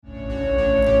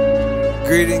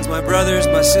Greetings, my brothers,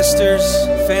 my sisters,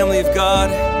 family of God.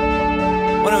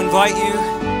 I want to invite you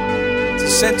to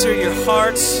center your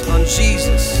hearts on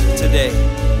Jesus today.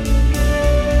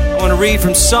 I want to read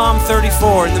from Psalm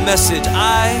 34 in the Message.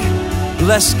 I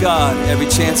bless God every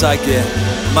chance I get.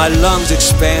 My lungs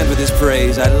expand with His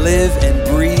praise. I live and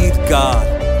breathe God.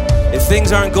 If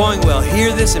things aren't going well,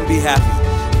 hear this and be happy.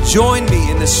 Join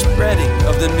me in the spreading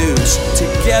of the news.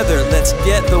 Together, let's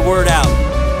get the word out.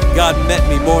 God met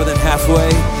me more than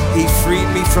halfway. He freed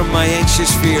me from my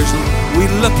anxious fears. We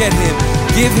look at Him.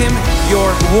 Give Him your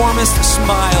warmest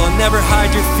smile and never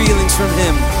hide your feelings from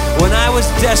Him. When I was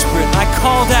desperate, I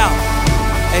called out,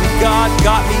 and God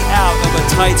got me out of a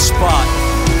tight spot.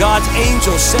 God's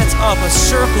angel sets up a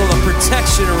circle of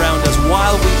protection around us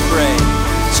while we pray.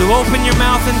 So open your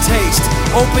mouth and taste.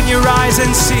 Open your eyes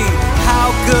and see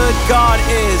how good God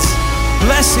is.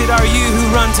 Blessed are you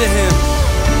who run to Him.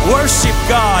 Worship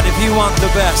God if you want the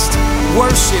best.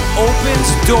 Worship opens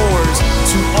doors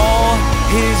to all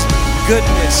His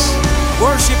goodness.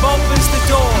 Worship opens the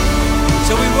door.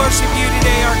 So we worship you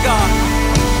today, our God.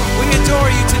 We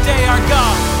adore you today, our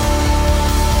God.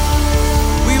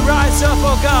 We rise up,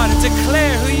 oh God, and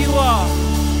declare who you are.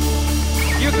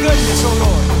 Your goodness, oh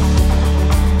Lord.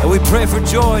 And we pray for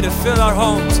joy to fill our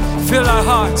homes, fill our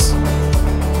hearts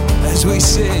as we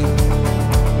sing.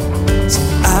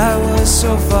 I was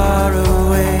so far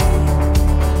away,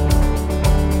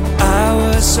 I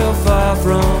was so far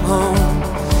from home,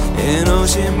 an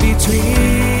ocean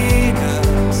between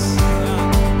us,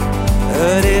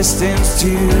 a distance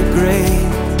too great,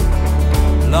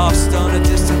 lost on a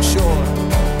distant shore,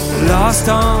 lost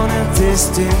on a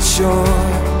distant shore,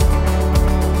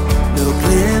 no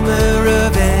glimmer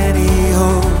of any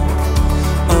hope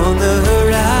on the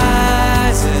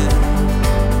horizon.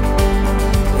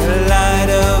 The light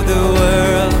of the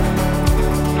world.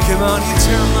 Come on, you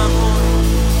turn my morning.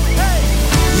 Hey!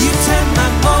 You turn my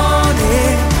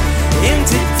morning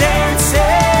into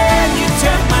dancing. You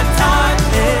turn my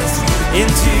darkness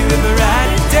into a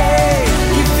brighter day.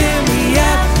 You fill me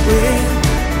up with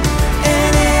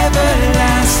an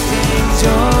everlasting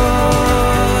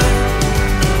joy.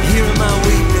 Here in my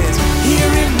weakness,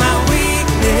 here in my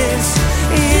weakness,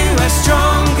 you are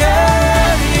stronger.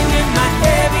 Here in my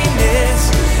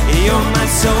heaviness, you're my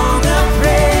song of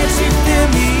praise. You fill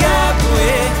me up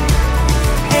with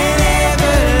an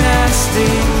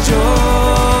everlasting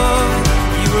joy.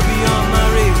 You were beyond my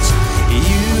reach.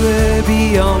 You were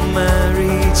beyond my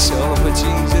reach. Oh, but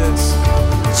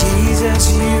Jesus,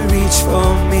 you reach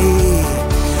for me.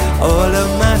 All of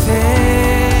my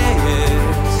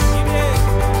fears,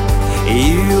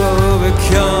 you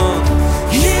overcome.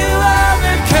 You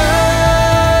overcome.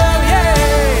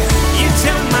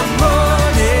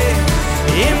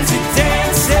 Into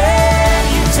dancing,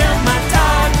 you turn my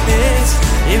darkness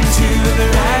into the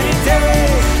light day.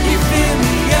 You fill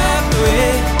me up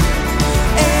with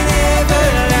an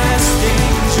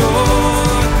everlasting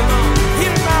joy.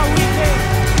 Come on,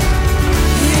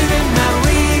 here in my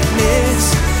weakness,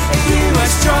 you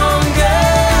are stronger.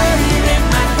 Here in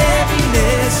my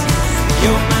heaviness,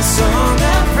 you're my song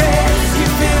of praise. You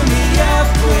fill me up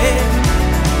with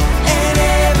an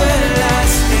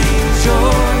everlasting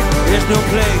joy. There's no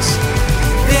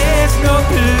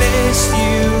place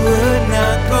you would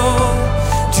not go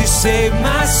to save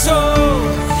my soul.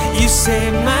 You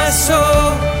save my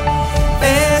soul.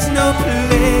 There's no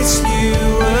place you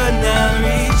would not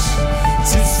reach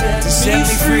to set me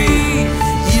free.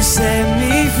 You set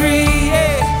me free.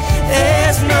 Yeah.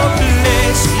 There's no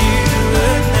place you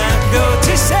would not go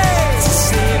to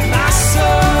save my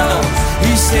soul.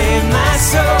 You save my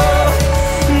soul.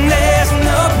 There's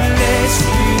no place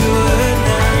you would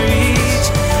not reach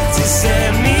to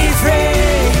set me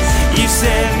free. You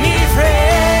set me free.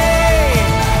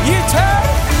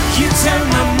 You turn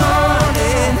my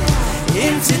morning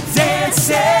into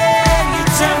dancing. You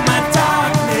turn my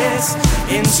darkness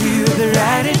into the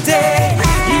light of day.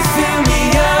 You fill me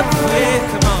up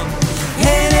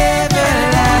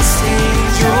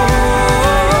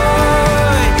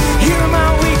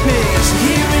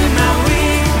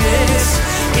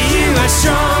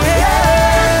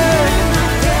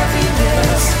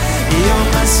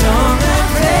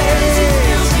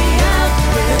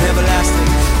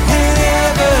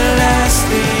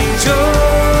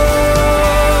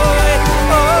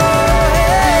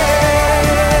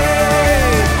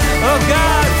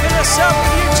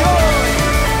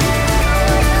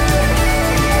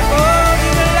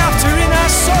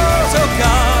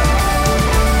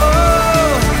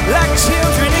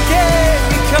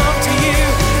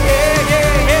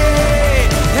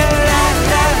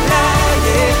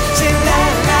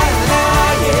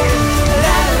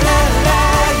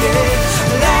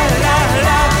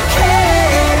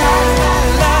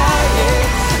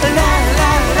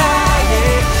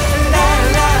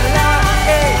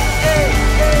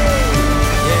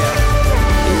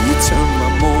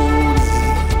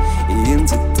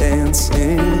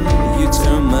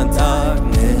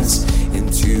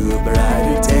into a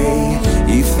brighter day.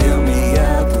 You fill me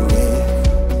up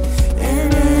with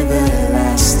an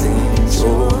everlasting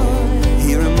joy.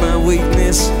 Here in my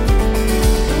weakness,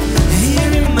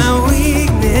 here in my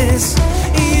weakness,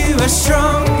 you are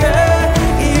stronger.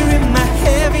 Here in my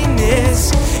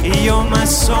heaviness, you're my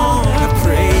song of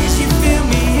praise. You fill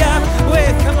me up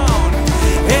with, come on,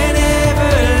 an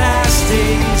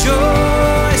everlasting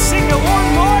joy. Sing it one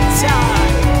more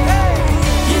time. Hey.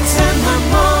 You turn my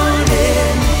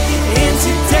morning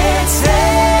into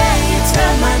dancing. You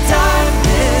turn my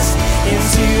darkness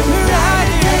into a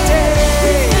brighter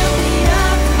day.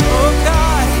 Oh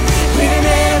God, with an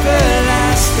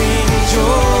everlasting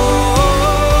joy.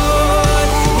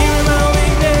 Here in my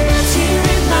weakness, here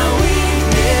in my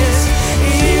weakness,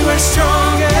 you are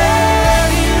stronger.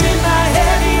 Here in my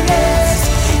heaviness,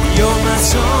 you're my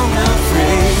song of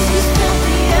praise.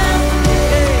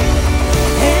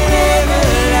 Hey, an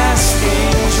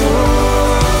everlasting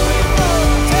joy.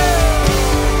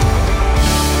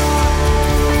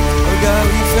 oh God,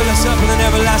 will you fill us up with an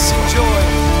everlasting joy?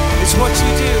 It's what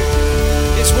you do.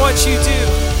 It's what you do.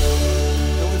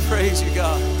 And we praise you,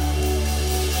 God.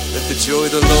 Let the joy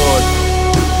of the Lord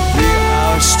be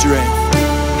our strength.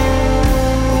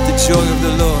 Let the joy of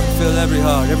the Lord fill every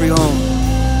heart, every home,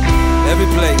 every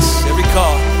place, every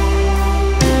car,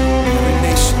 every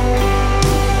nation,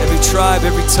 every tribe,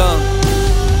 every tongue.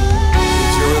 The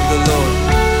joy of the Lord.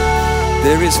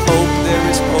 There is hope, there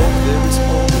is hope, there is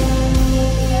hope.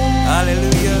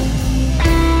 Hallelujah.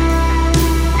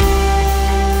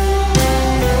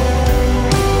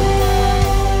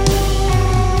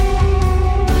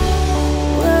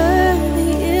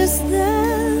 Worthy is the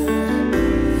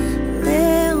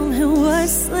Lamb who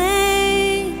was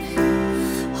slain.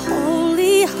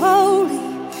 Holy, holy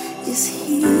is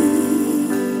He.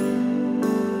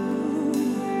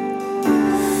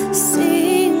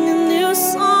 Sing a new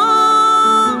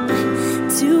song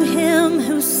to Him.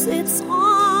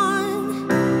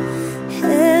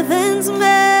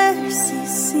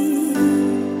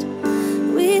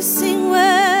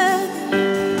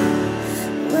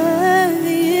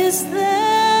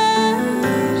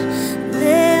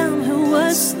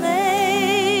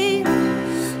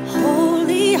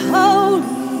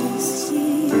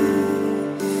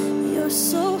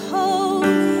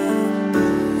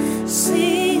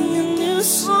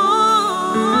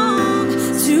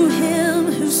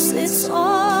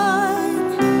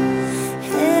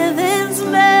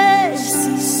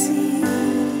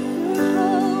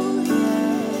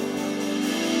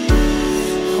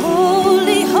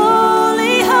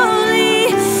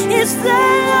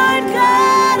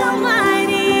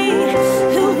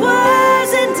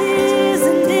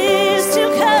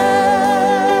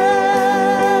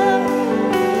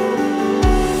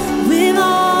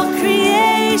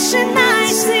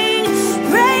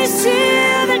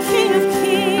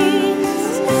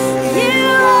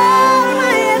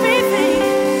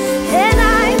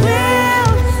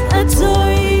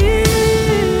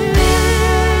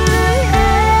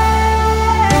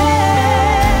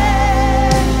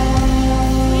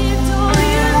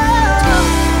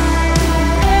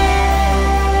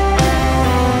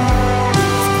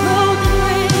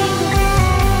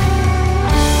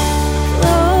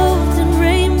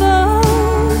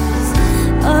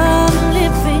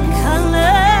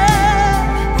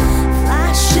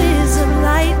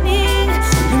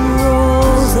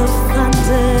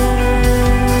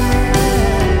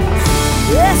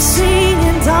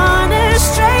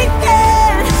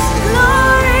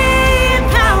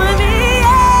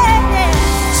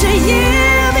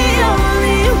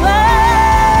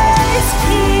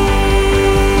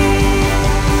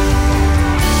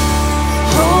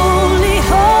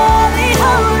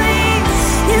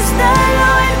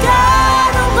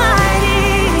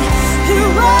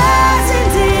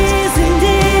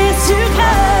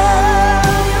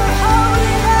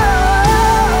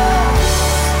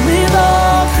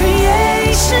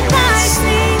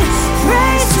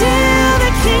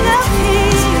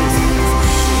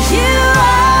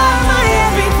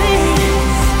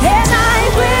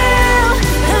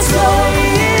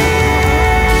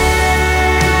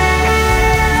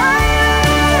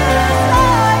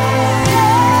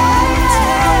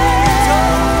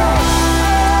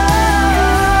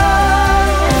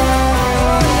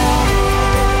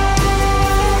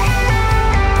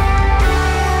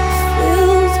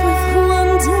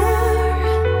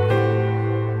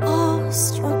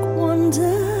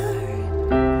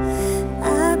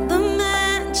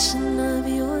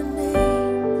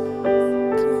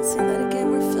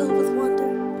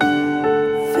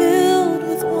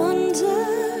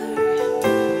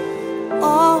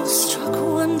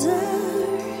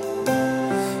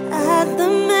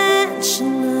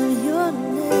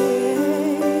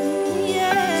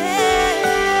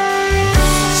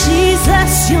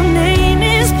 Your name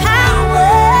is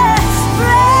power,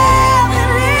 breath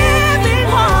and living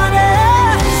water.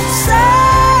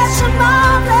 Such a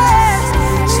marvelous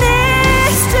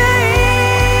mystery.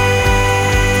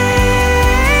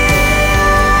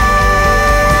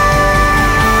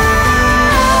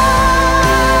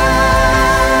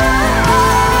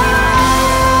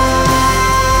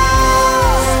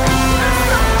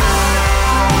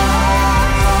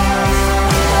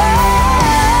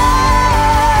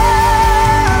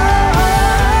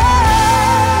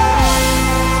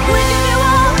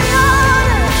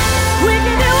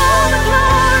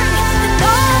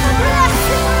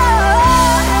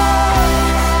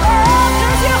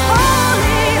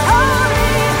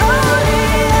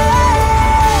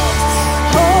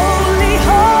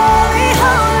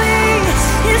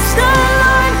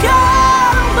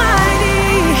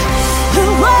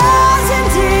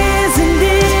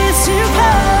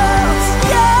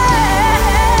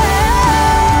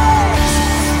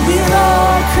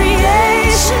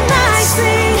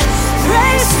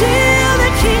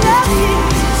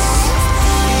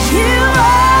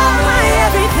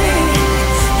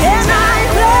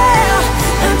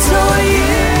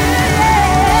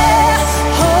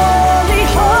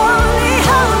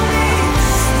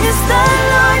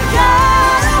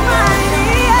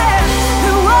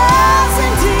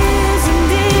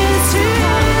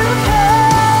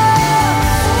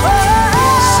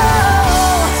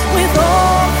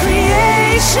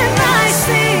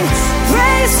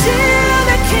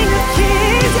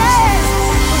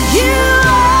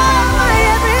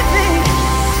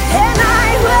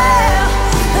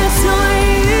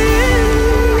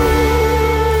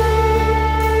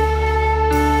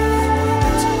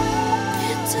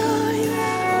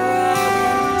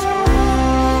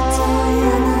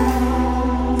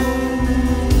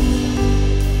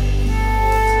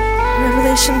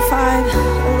 Revelation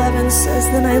 5:11 says,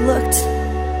 "Then I looked,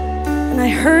 and I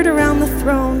heard around the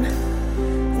throne,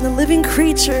 and the living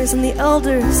creatures and the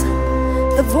elders,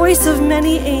 the voice of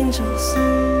many angels,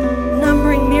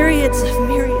 numbering myriads of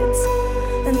myriads,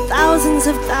 and thousands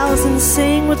of thousands,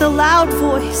 saying with a loud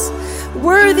voice,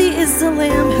 'Worthy is the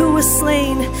Lamb who was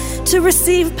slain to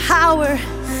receive power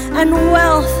and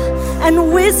wealth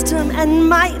and wisdom and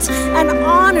might and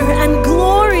honor and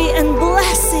glory and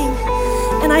blessing.'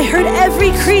 And I heard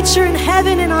every creature in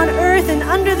heaven and on earth and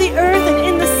under the earth and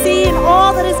in the sea and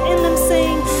all that is in them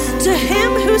saying, 'To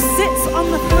him who sits on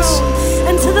the throne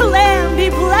and to the Lamb be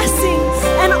blessing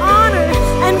and honor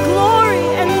and glory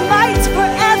and might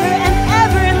forever and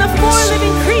ever.' And the four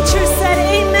living creatures said,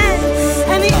 'Amen.'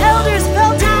 And the elders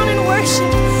fell down and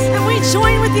worshiped. And we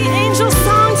join with the angel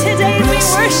song today, and we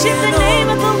worship the name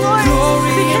of the Lord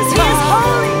because he is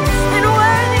holy and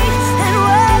worthy and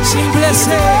worthy. Sing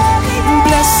blessing,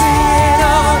 blessing and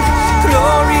honor,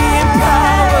 glory and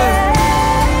power.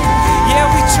 Yeah,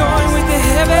 we join with the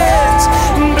heavens,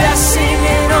 blessing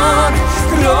and honor,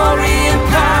 glory and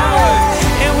power.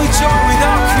 And we join with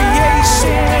all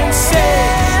creation and say,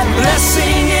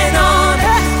 blessing and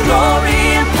honor, glory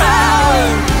and power.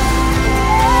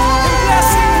 And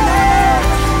blessing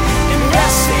and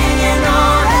blessing and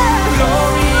honor,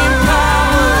 glory and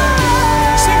power.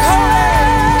 Sing holy.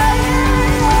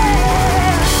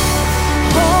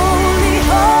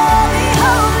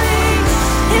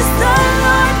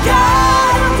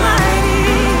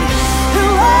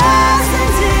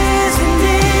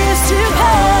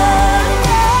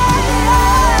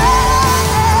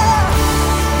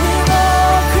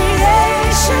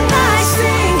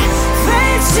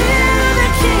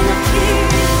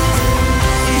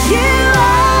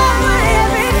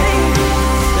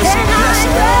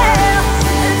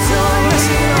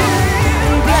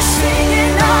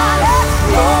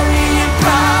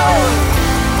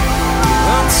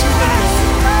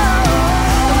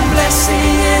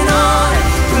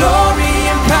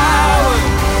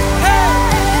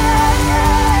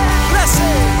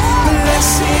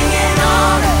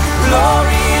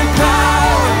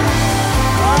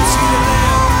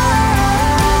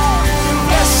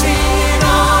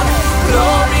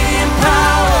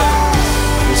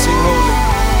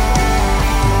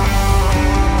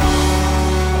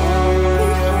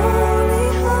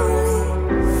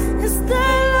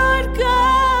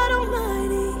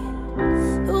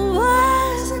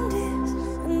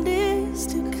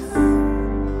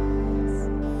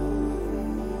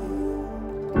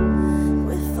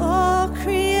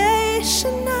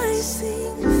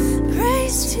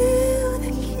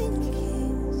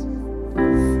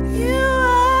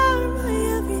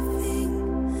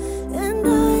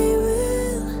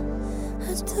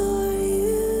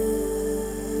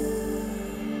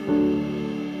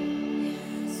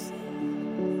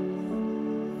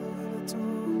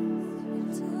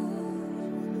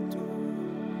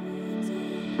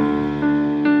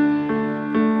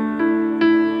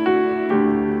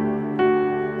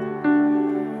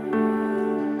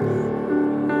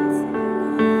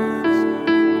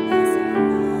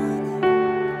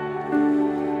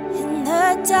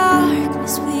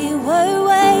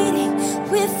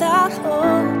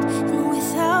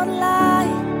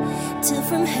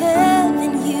 from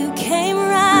heaven you came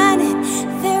riding.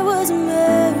 There was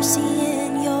mercy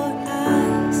in your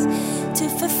eyes to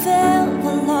fulfill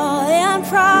the law and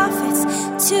prophets.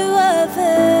 To a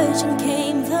virgin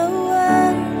came the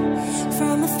word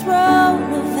from a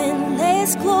throne of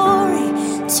endless glory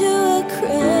to a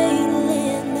cradle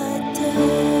in the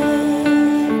dirt.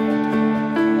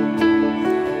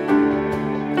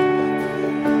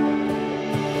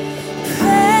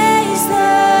 Praise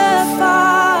the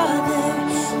Father,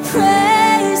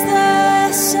 praise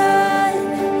the Son,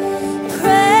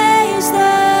 praise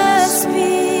the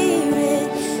Spirit,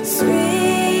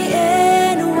 three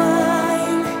in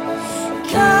one.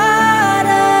 God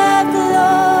of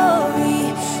glory,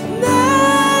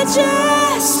 majesty,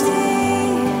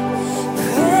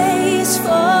 praise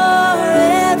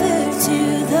forever to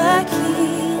the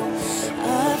King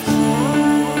of Kings.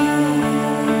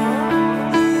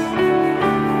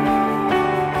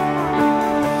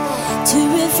 To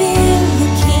reveal the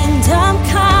kingdom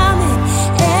coming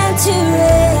and to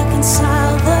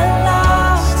reconcile the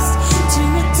lost, to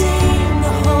redeem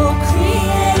the whole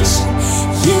creation.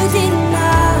 You did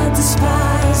not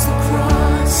despise the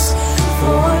cross,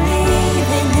 for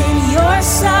even in your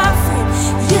suffering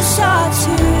you saw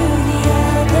to the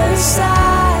other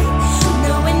side,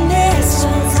 knowing this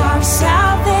was our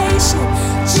salvation.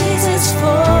 Jesus, for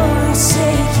our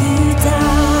sake you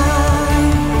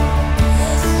died.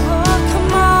 Oh,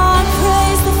 come on,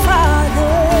 praise the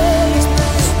Father.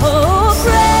 Oh,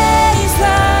 praise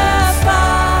the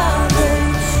Father,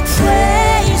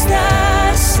 praise the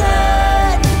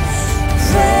Son,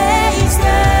 praise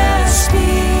the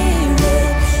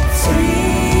Spirit,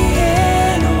 three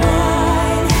in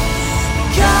one.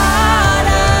 God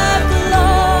of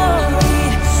glory,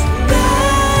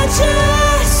 majesty,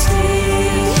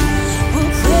 who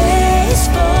praise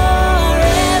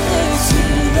forever to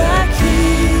the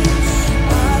King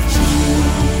of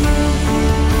Kings.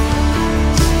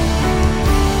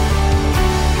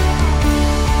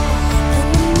 In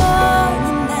the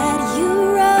morning that you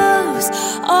rose,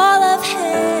 all of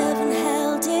heaven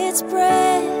held its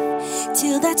breath,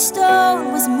 till that stone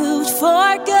was moved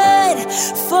for good,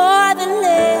 for the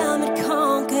Lamb had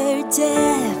conquered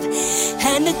death.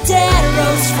 And the dead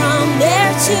rose from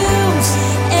their tombs,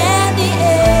 and the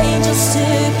angels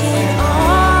stood in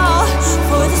awe,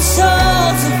 for the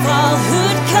souls of all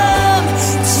who'd come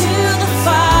to the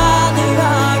Father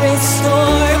are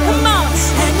restored. Come on!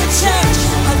 And the church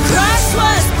of Christ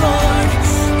was born,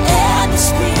 and the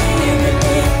Spirit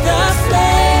lit the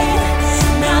flame.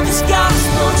 Now this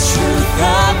gospel truth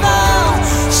of all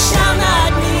shall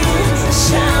not mute,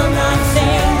 shall not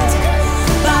fade.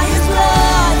 By His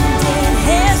blood and in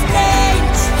His name,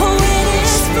 oh, it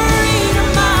is freedom,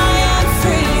 I am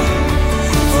free.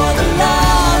 For the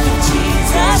love of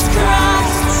Jesus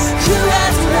Christ, who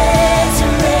has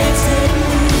resurrected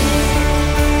me.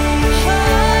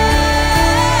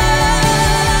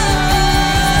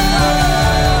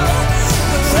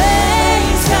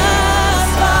 Praise the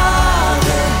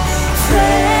Father,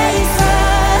 praise the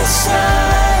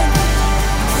Son,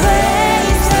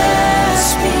 praise the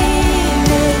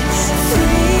Spirit,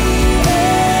 three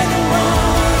in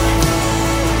one.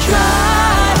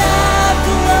 God of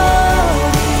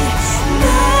glory,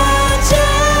 majesty,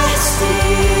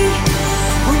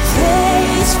 we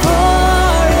praise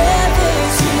forever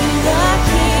to the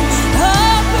King.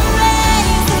 Oh,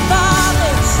 praise the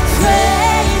Father,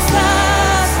 praise the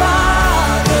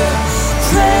Father,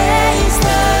 praise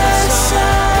the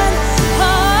Son,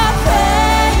 oh,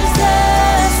 praise the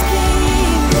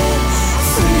Spirit,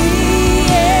 three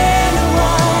in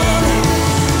one.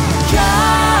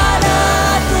 God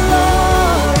of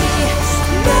glory,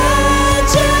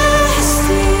 majesty,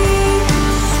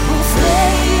 we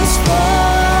praise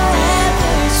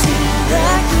forever to the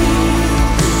King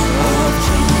of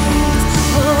Kings.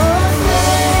 Oh,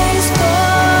 praise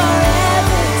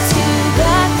forever to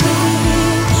the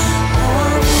King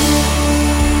of Kings.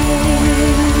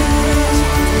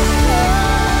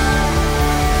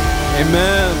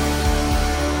 Amen.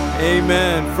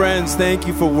 Amen. Friends, thank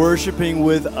you for worshiping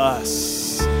with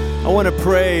us. I want to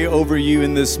pray over you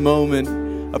in this moment,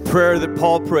 a prayer that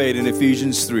Paul prayed in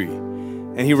Ephesians 3.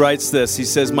 And he writes this. He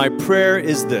says, "My prayer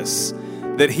is this,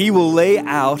 that He will lay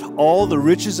out all the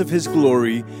riches of His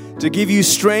glory to give you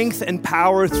strength and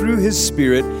power through His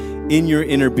Spirit in your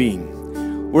inner being."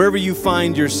 Wherever you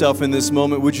find yourself in this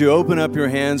moment, would you open up your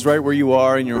hands right where you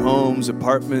are in your homes,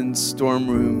 apartments, dorm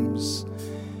rooms,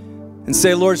 and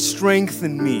say, "Lord,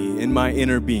 strengthen me in my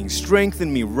inner being.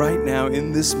 Strengthen me right now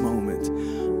in this moment.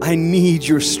 I need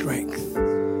your strength."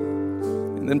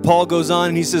 And then Paul goes on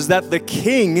and he says that the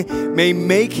King may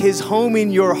make His home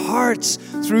in your hearts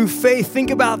through faith.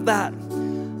 Think about that.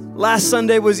 Last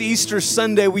Sunday was Easter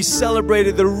Sunday. We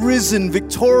celebrated the risen,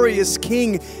 victorious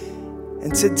King.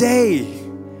 And today,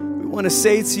 we want to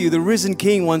say to you, the risen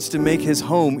King wants to make his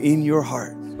home in your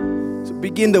heart. So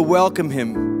begin to welcome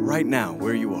him right now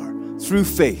where you are, through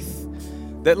faith,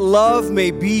 that love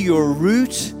may be your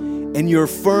root and your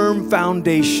firm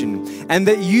foundation, and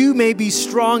that you may be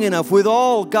strong enough with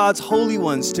all God's holy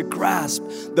ones to grasp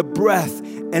the breadth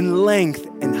and length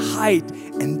and height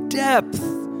and depth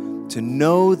to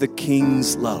know the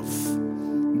King's love.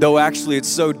 Though actually it's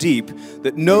so deep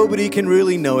that nobody can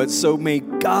really know it, so may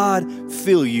God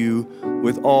fill you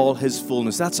with all his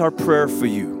fullness. That's our prayer for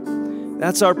you.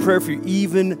 That's our prayer for you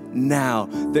even now,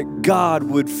 that God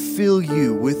would fill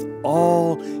you with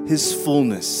all his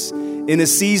fullness. In a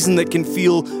season that can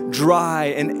feel dry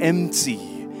and empty,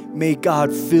 may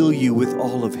God fill you with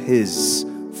all of his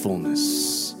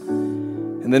fullness.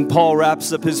 And then Paul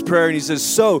wraps up his prayer and he says,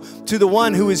 so to the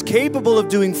one who is capable of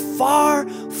doing far,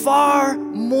 far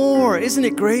more. Isn't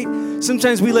it great?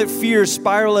 Sometimes we let fear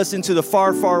spiral us into the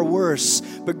far, far worse.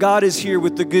 But God is here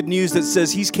with the good news that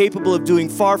says he's capable of doing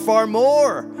far, far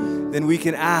more than we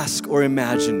can ask or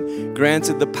imagine,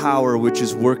 granted the power which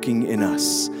is working in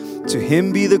us. To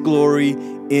him be the glory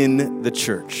in the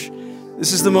church.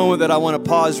 This is the moment that I want to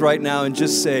pause right now and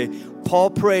just say, Paul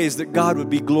prays that God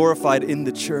would be glorified in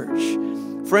the church.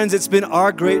 Friends, it's been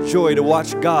our great joy to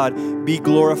watch God be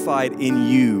glorified in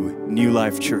you, New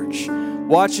Life Church.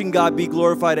 Watching God be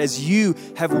glorified as you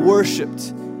have worshiped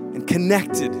and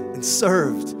connected and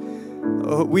served.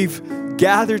 We've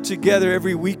gathered together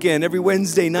every weekend, every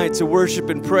Wednesday night to worship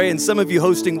and pray. And some of you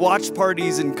hosting watch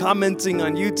parties and commenting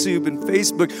on YouTube and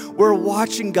Facebook. We're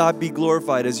watching God be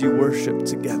glorified as you worship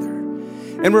together.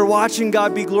 And we're watching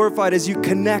God be glorified as you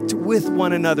connect with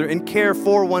one another and care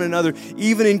for one another,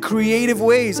 even in creative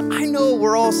ways. I know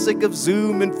we're all sick of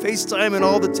Zoom and FaceTime and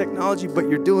all the technology, but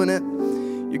you're doing it.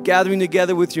 You're gathering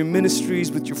together with your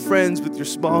ministries, with your friends, with your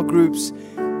small groups.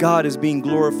 God is being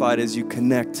glorified as you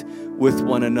connect with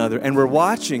one another. And we're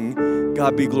watching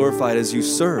God be glorified as you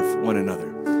serve one another.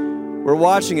 We're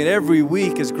watching it every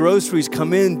week as groceries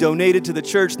come in, donated to the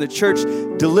church, and the church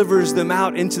delivers them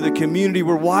out into the community.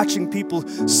 We're watching people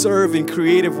serve in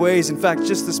creative ways. In fact,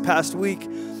 just this past week,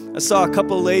 I saw a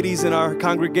couple of ladies in our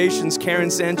congregations, Karen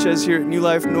Sanchez here at New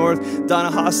Life North, Donna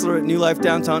Hostler at New Life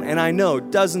Downtown, and I know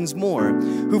dozens more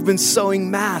who've been sewing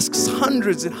masks,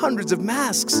 hundreds and hundreds of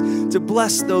masks to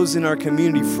bless those in our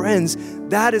community. Friends,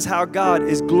 that is how God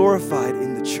is glorified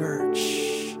in the church.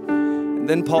 And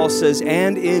then Paul says,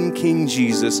 and in King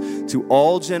Jesus, to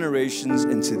all generations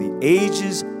and to the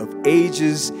ages of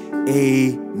ages,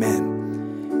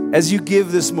 amen. As you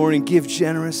give this morning, give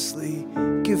generously,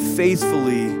 give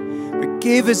faithfully, but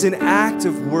give as an act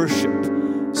of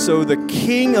worship. So the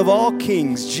King of all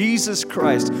kings, Jesus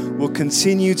Christ, will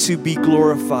continue to be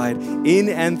glorified in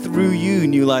and through you,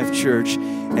 New Life Church.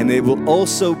 And it will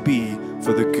also be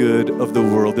for the good of the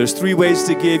world. There's 3 ways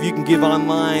to give. You can give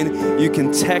online, you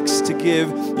can text to give,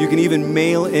 you can even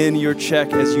mail in your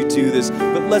check as you do this.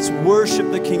 But let's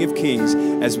worship the King of Kings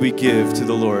as we give to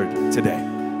the Lord today.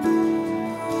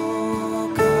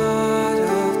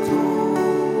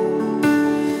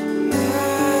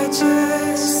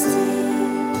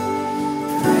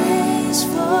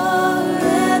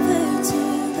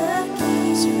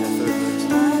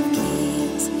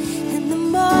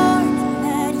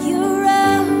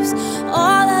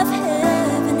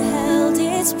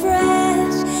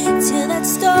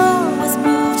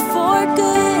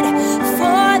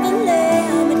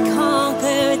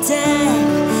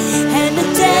 And the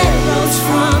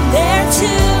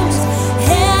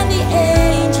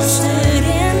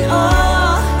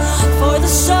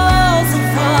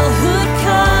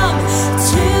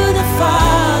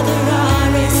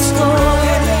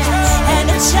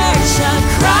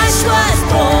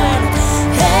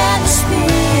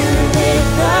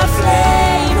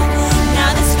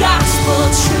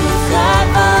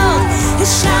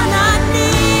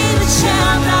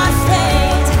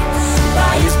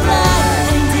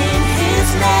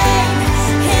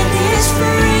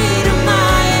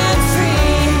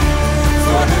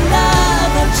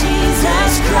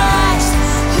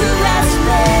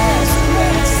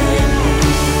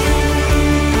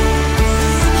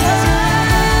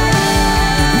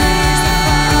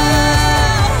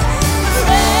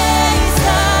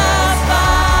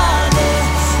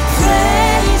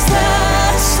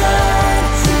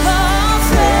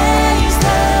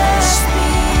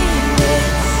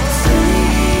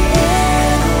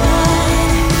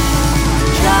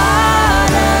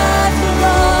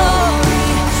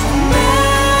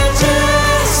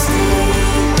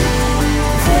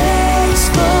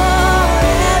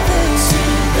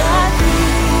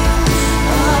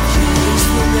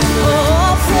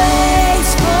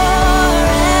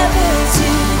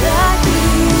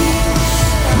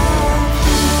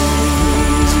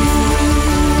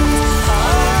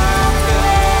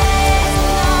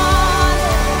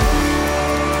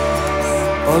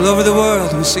All over the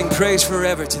world, we sing praise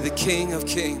forever to the King of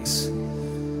Kings.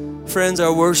 Friends,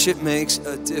 our worship makes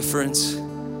a difference.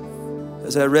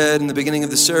 As I read in the beginning of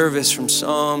the service from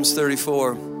Psalms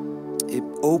 34, it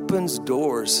opens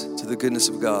doors to the goodness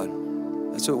of God.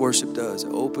 That's what worship does.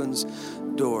 It opens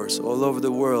doors. All over the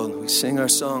world, we sing our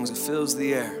songs. It fills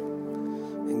the air.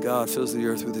 And God fills the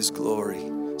earth with His glory.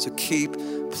 So keep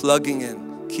plugging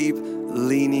in. Keep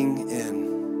leaning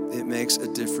in. It makes a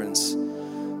difference.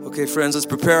 Okay, friends, let's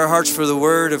prepare our hearts for the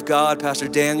Word of God. Pastor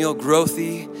Daniel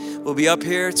Grothy will be up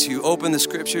here to open the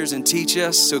Scriptures and teach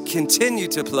us. So continue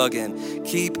to plug in.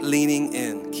 Keep leaning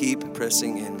in. Keep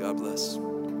pressing in. God bless.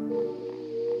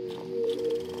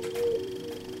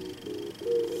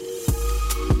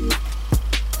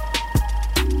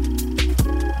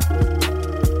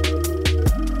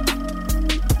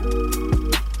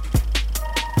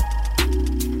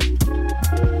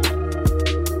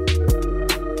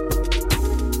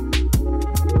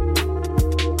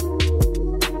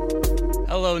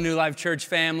 Hello, New Life Church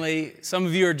family. Some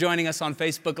of you are joining us on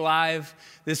Facebook Live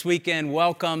this weekend.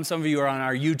 Welcome. Some of you are on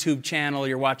our YouTube channel.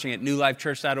 You're watching at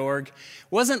newlifechurch.org.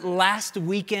 Wasn't last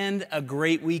weekend a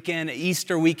great weekend,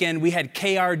 Easter weekend? We had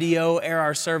KRDO air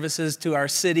our services to our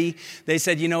city. They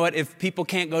said, you know what, if people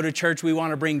can't go to church, we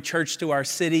want to bring church to our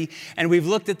city. And we've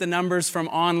looked at the numbers from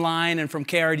online and from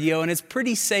KRDO, and it's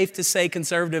pretty safe to say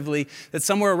conservatively that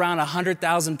somewhere around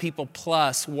 100,000 people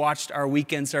plus watched our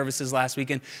weekend services last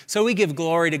weekend. So we give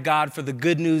glory to God for the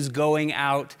good news going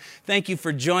out. Thank you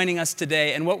for joining us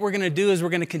today. And what we're going to do is we're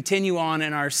going to continue on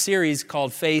in our series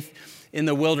called Faith in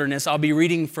the Wilderness. I'll be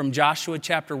reading from Joshua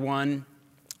chapter 1,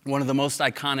 one of the most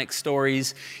iconic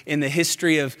stories in the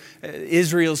history of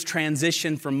Israel's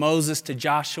transition from Moses to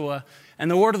Joshua.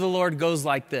 And the word of the Lord goes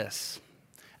like this.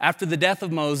 After the death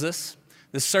of Moses,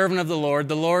 the servant of the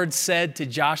Lord said to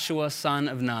Joshua, son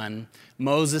of Nun,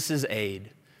 Moses'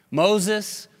 aide,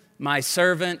 Moses, my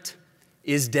servant,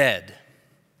 is dead.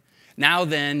 Now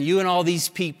then, you and all these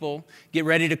people get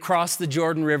ready to cross the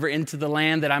Jordan River into the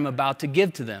land that I'm about to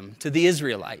give to them, to the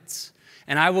Israelites.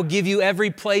 And I will give you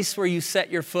every place where you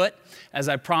set your foot, as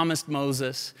I promised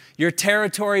Moses. Your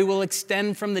territory will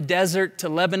extend from the desert to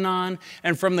Lebanon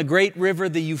and from the great river,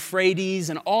 the Euphrates,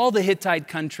 and all the Hittite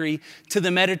country to the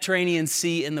Mediterranean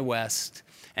Sea in the west.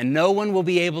 And no one will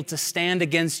be able to stand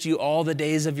against you all the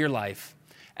days of your life.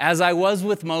 As I was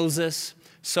with Moses,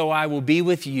 so I will be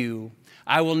with you.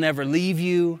 I will never leave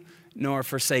you nor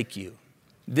forsake you.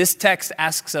 This text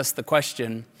asks us the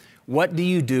question, what do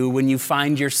you do when you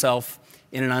find yourself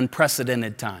in an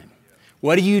unprecedented time?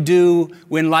 What do you do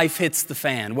when life hits the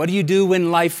fan? What do you do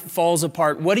when life falls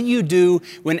apart? What do you do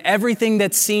when everything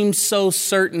that seems so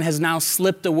certain has now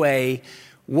slipped away?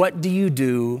 What do you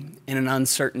do in an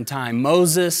uncertain time?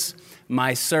 Moses,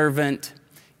 my servant,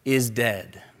 is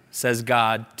dead, says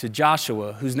God to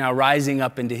Joshua, who's now rising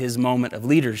up into his moment of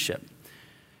leadership.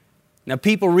 Now,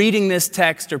 people reading this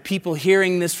text or people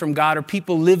hearing this from God or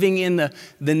people living in the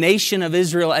nation of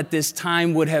Israel at this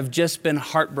time would have just been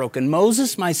heartbroken.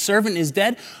 Moses, my servant, is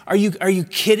dead? Are you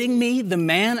kidding me? The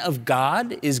man of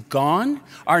God is gone?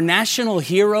 Our national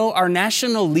hero, our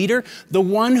national leader, the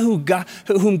one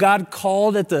whom God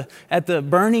called at the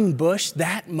burning bush,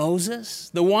 that Moses?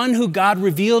 The one who God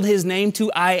revealed his name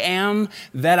to, I am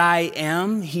that I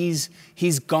am.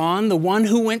 He's gone. The one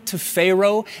who went to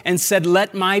Pharaoh and said,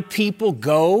 let my people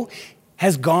go,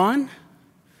 has gone.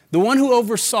 The one who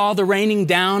oversaw the raining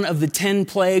down of the 10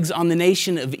 plagues on the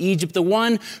nation of Egypt. The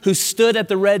one who stood at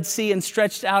the Red Sea and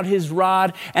stretched out his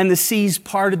rod and the seas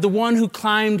parted. The one who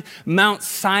climbed Mount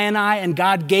Sinai and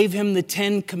God gave him the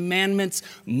 10 commandments.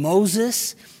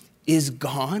 Moses is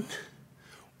gone.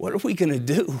 What are we going to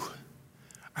do?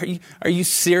 Are you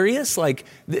serious? Like,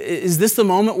 is this the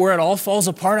moment where it all falls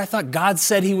apart? I thought God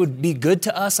said he would be good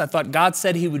to us. I thought God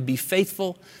said he would be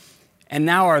faithful. And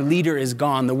now our leader is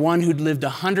gone, the one who'd lived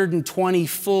 120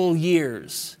 full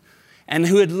years and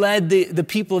who had led the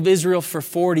people of Israel for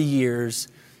 40 years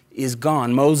is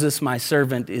gone. Moses, my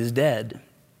servant, is dead.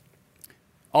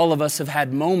 All of us have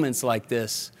had moments like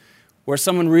this where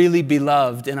someone really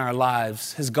beloved in our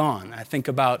lives has gone. I think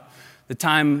about the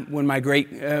time when my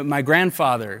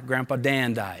grandfather, Grandpa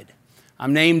Dan, died.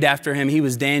 I'm named after him. He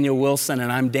was Daniel Wilson,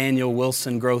 and I'm Daniel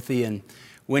Wilson Grothy. And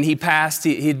when he passed,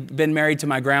 he'd been married to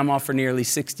my grandma for nearly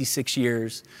 66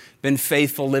 years, been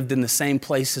faithful, lived in the same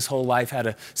place his whole life, had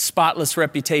a spotless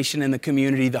reputation in the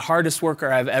community, the hardest worker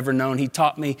I've ever known. He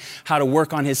taught me how to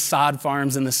work on his sod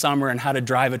farms in the summer and how to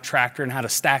drive a tractor and how to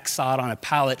stack sod on a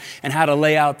pallet and how to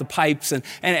lay out the pipes.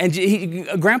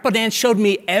 Grandpa Dan showed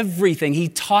me everything. He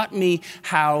taught me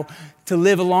how to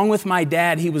live along with my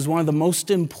dad. He was one of the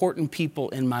most important people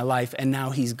in my life, and now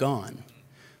he's gone.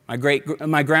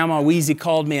 My grandma Wheezy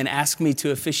called me and asked me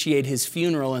to officiate his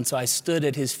funeral, and so I stood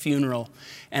at his funeral,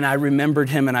 and I remembered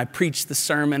him, and I preached the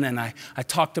sermon, and I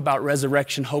talked about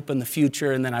resurrection, hope in the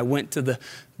future, and then I went to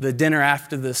the dinner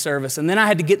after the service, and then I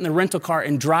had to get in the rental car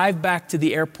and drive back to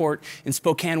the airport in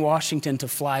Spokane, Washington, to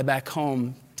fly back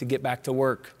home to get back to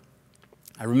work.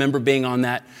 I remember being on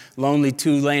that lonely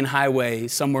 2-lane highway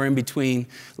somewhere in between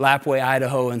Lapwai,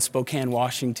 Idaho, and Spokane,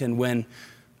 Washington, when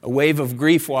a wave of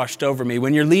grief washed over me.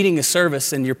 When you're leading a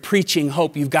service and you're preaching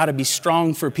hope, you've got to be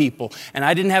strong for people. And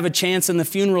I didn't have a chance in the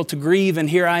funeral to grieve, and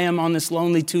here I am on this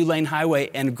lonely 2-lane highway,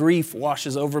 and grief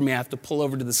washes over me. I have to pull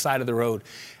over to the side of the road,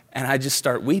 and I just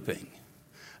start weeping.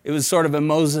 It was sort of a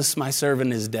Moses, my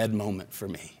servant is dead moment for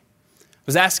me. I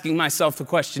was asking myself the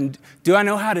question, do I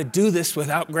know how to do this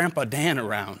without Grandpa Dan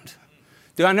around?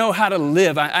 Do I know how to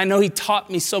live? I know he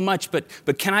taught me so much, but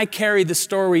can I carry the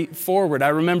story forward? I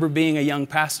remember being a young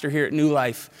pastor here at New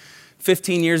Life.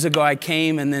 15 years ago I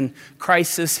came, and then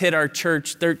crisis hit our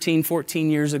church 13,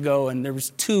 14 years ago, and there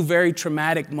was 2 very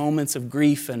traumatic moments of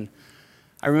grief, and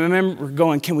I remember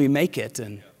going, can we make it?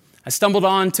 And I stumbled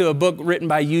onto a book written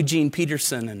by Eugene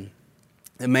Peterson, and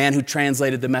the man who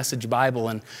translated the Message Bible,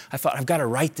 and I thought, I've got to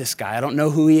write this guy. I don't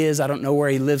know who he is. I don't know where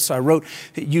he lives. So I wrote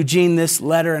Eugene this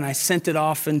letter, and I sent it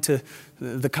off into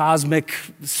the cosmic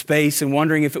space and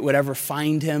wondering if it would ever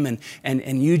find him.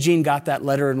 And Eugene got that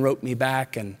letter and wrote me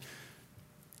back. And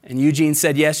Eugene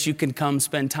said, yes, you can come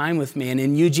spend time with me. And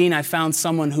in Eugene, I found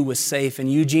someone who was safe. In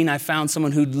Eugene, I found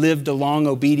someone who'd lived a long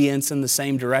obedience in the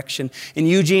same direction. In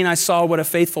Eugene, I saw what a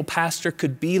faithful pastor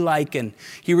could be like, and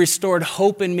he restored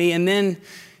hope in me. And then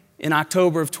in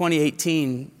October of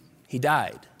 2018, he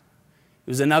died. It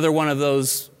was another one of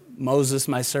those Moses,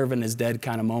 my servant is dead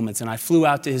kind of moments. And I flew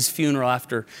out to his funeral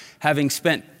after having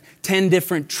spent 10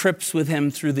 different trips with him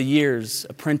through the years,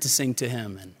 apprenticing to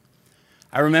him. And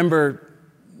I remember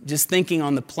just thinking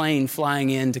on the plane flying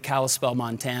into Kalispell,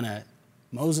 Montana,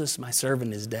 Moses, my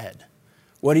servant is dead.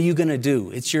 What are you going to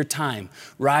do? It's your time.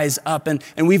 Rise up. And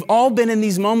we've all been in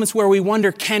these moments where we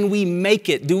wonder, can we make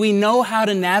it? Do we know how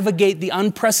to navigate the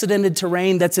unprecedented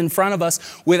terrain that's in front of us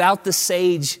without the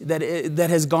sage that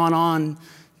has gone on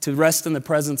to rest in the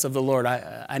presence of the Lord?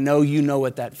 I know you know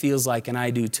what that feels like, and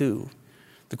I do too.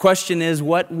 The question is,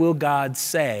 what will God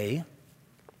say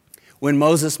when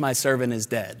Moses, my servant, is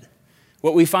dead?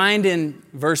 What we find in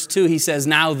verse 2, he says,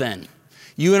 now then,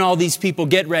 you and all these people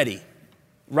get ready.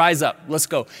 Rise up, let's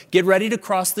go. Get ready to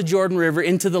cross the Jordan River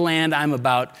into the land I'm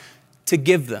about to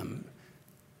give them.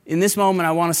 In this moment,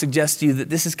 I want to suggest to you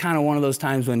that this is kind of one of those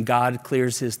times when God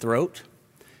clears his throat.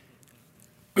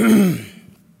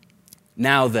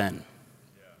 Now then.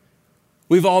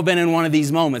 We've all been in one of these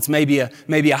moments, maybe a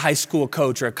high school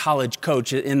coach or a college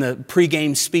coach in the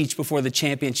pregame speech before the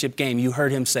championship game. You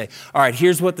heard him say, all right,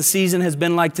 here's what the season has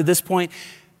been like to this point.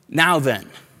 Now then.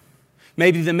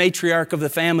 Maybe the matriarch of the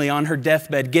family on her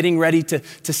deathbed getting ready to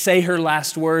say her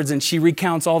last words, and she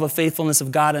recounts all the faithfulness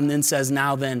of God and then says,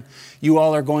 now then, you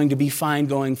all are going to be fine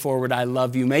going forward. I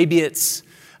love you. Maybe it's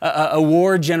a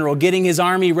war general getting his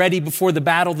army ready before the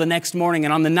battle the next morning.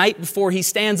 And on the night before, he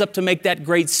stands up to make that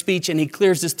great speech, and he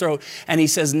clears his throat and he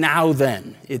says, now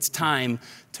then, it's time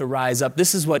to rise up.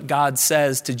 This is what God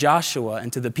says to Joshua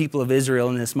and to the people of Israel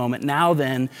in this moment. Now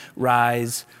then,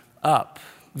 rise up.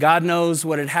 God knows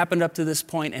what had happened up to this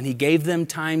point, and he gave them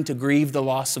time to grieve the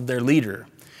loss of their leader.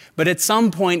 But at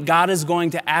some point, God is going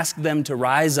to ask them to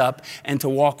rise up and to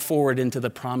walk forward into the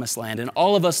promised land. And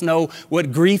all of us know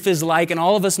what grief is like, and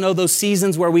all of us know those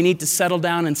seasons where we need to settle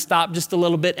down and stop just a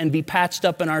little bit and be patched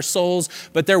up in our souls.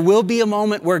 But there will be a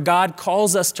moment where God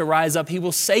calls us to rise up. He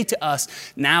will say to us,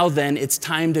 now then, it's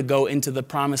time to go into the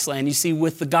promised land. You see,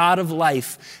 with the God of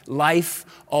life, life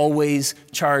always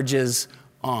charges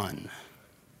on.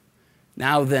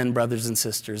 Now then, brothers and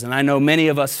sisters, and I know many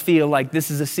of us feel like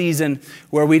this is a season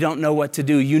where we don't know what to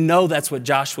do. You know that's what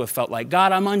Joshua felt like.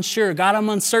 God, I'm unsure. God, I'm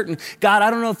uncertain. God,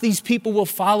 I don't know if these people will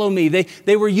follow me.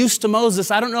 They were used to Moses.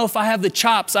 I don't know if I have the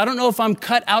chops. I don't know if I'm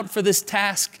cut out for this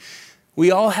task. We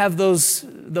all have those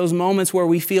moments where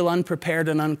we feel unprepared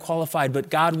and unqualified, but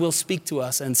God will speak to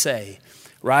us and say,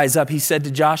 rise up. He said to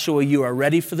Joshua, you are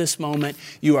ready for this moment.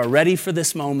 You are ready for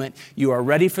this moment. You are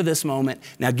ready for this moment.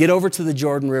 Now get over to the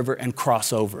Jordan River and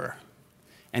cross over.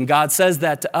 And God says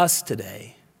that to us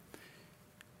today.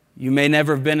 You may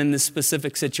never have been in this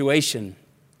specific situation.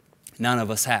 None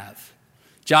of us have.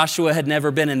 Joshua had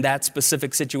never been in that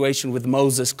specific situation with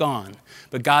Moses gone.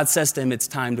 But God says to him, it's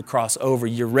time to cross over.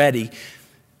 You're ready.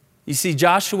 You see,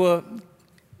 Joshua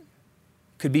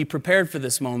could be prepared for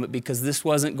this moment because this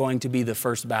wasn't going to be the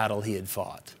first battle he had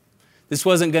fought. This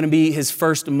wasn't going to be his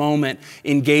first moment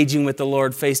engaging with the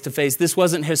Lord face to face. This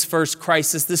wasn't his first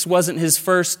crisis. This wasn't his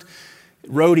first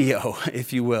rodeo,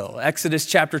 if you will. Exodus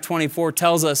chapter 24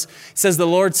 tells us, it says, the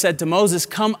Lord said to Moses,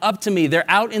 come up to me. They're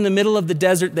out in the middle of the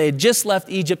desert. They had just left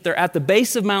Egypt. They're at the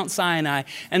base of Mount Sinai.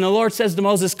 And the Lord says to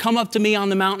Moses, come up to me on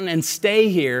the mountain and stay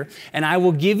here. And I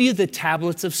will give you the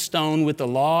tablets of stone with the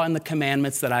law and the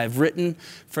commandments that I have written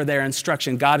for their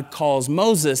instruction. God calls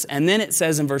Moses. And then it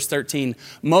says in verse 13,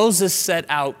 Moses set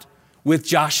out with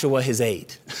Joshua his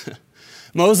aide.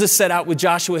 Moses set out with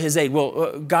Joshua his aide.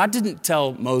 Well, God didn't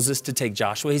tell Moses to take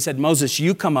Joshua. He said, Moses,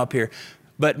 you come up here.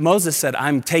 But Moses said,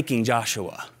 I'm taking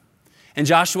Joshua. And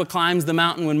Joshua climbs the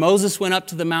mountain. When Moses went up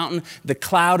to the mountain, the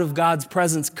cloud of God's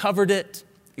presence covered it.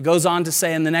 It goes on to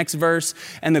say in the next verse,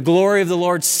 and the glory of the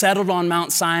Lord settled on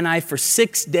Mount Sinai. For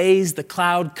 6 days the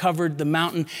cloud covered the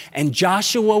mountain, and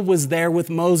Joshua was there with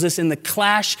Moses in the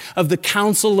clash of the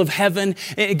council of heaven,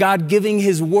 God giving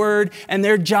his word, and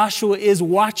there Joshua is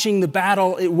watching the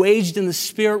battle it waged in the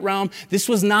spirit realm. This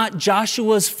was not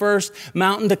Joshua's first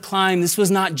mountain to climb. This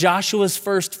was not Joshua's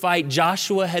first fight.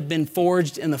 Joshua had been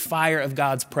forged in the fire of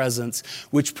God's presence,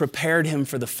 which prepared him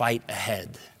for the fight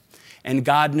ahead. And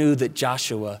God knew that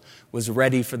Joshua was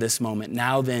ready for this moment.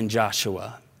 Now then,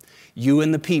 Joshua, you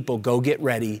and the people go get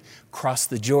ready, cross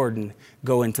the Jordan,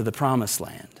 go into the promised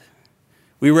land.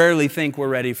 We rarely think we're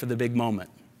ready for the big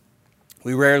moment.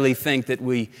 We rarely think that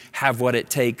we have what it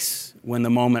takes when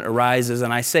the moment arises.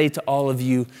 And I say to all of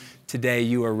you today,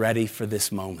 you are ready for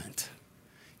this moment.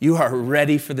 You are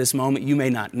ready for this moment. You may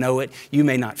not know it. You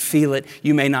may not feel it.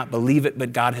 You may not believe it,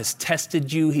 but God has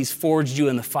tested you. He's forged you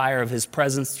in the fire of his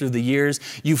presence through the years.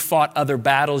 You've fought other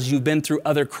battles. You've been through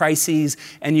other crises,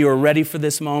 and you are ready for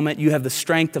this moment. You have the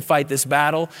strength to fight this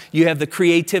battle. You have the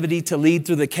creativity to lead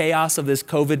through the chaos of this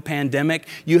COVID pandemic.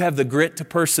 You have the grit to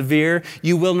persevere.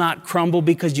 You will not crumble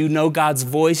because you know God's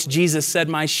voice. Jesus said,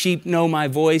 my sheep know my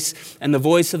voice, and the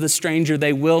voice of the stranger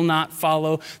they will not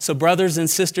follow. So brothers and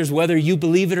sisters, whether you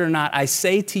believe it or not, I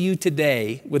say to you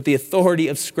today, with the authority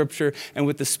of Scripture and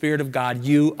with the Spirit of God,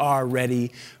 you are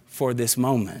ready for this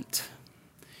moment.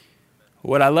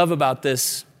 What I love about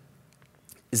this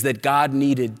is that God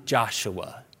needed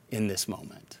Joshua in this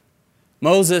moment.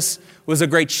 Moses was a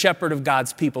great shepherd of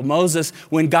God's people. Moses,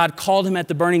 when God called him at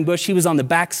the burning bush, he was on the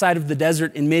backside of the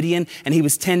desert in Midian, and he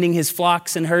was tending his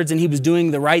flocks and herds, and he was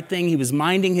doing the right thing. He was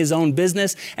minding his own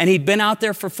business, and he'd been out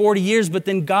there for 40 years, but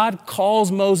then God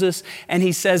calls Moses, and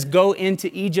he says, go into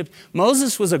Egypt.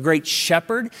 Moses was a great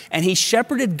shepherd, and he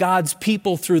shepherded God's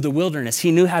people through the wilderness.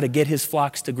 He knew how to get his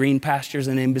flocks to green pastures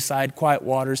and in beside quiet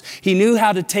waters. He knew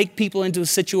how to take people into a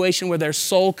situation where their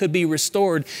soul could be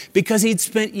restored because he'd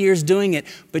spent years doing it.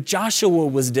 But Joshua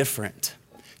was different.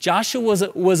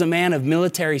 Joshua was a man of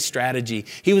military strategy.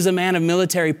 He was a man of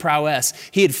military prowess.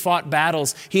 He had fought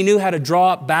battles. He knew how to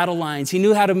draw up battle lines. He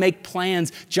knew how to make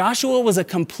plans. Joshua was a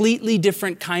completely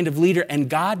different kind of leader, and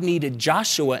God needed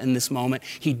Joshua in this moment.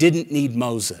 He didn't need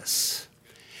Moses.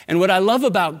 And what I love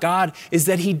about God is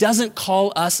that he doesn't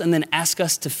call us and then ask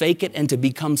us to fake it and to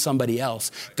become somebody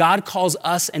else. God calls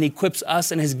us and equips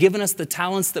us and has given us the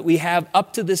talents that we have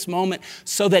up to this moment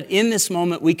so that in this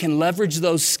moment we can leverage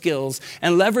those skills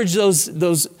and leverage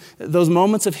those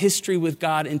moments of history with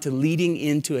God into leading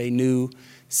into a new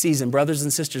season. Brothers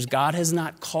and sisters, God has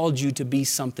not called you to be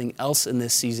something else in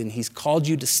this season. He's called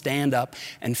you to stand up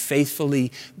and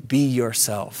faithfully be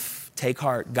yourself. Take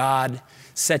heart. God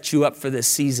set you up for this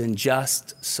season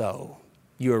just so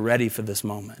you are ready for this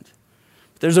moment.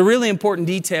 But there's a really important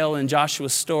detail in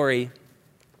Joshua's story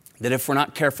that if we're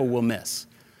not careful, we'll miss.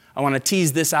 I want to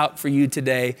tease this out for you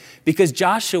today because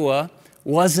Joshua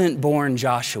wasn't born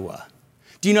Joshua.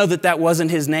 Do you know that wasn't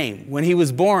his name? When he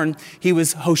was born, he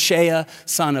was Hoshea,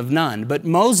 son of Nun. But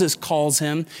Moses calls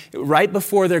him right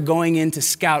before they're going in to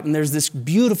scout. And there's this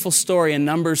beautiful story in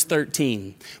Numbers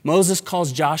 13. Moses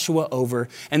calls Joshua over.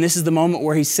 And this is the moment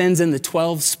where he sends in the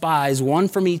 12 spies, one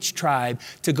from each tribe,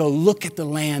 to go look at the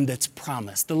land that's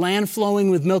promised. The land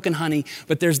flowing with milk and honey.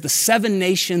 But there's the 7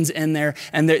 nations in there.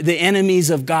 And they're the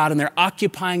enemies of God. And they're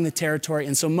occupying the territory.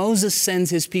 And so Moses sends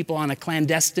his people on a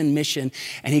clandestine mission.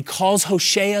 And he calls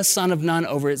Hoshea, son of Nun,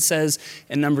 over. It says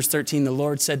in Numbers 13, the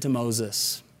Lord said to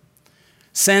Moses,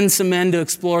 send some men to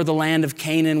explore the land of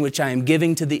Canaan, which I am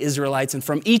giving to the Israelites, and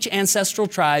from each ancestral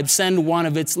tribe send one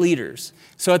of its leaders.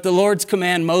 So at the Lord's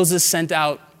command, Moses sent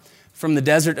out from the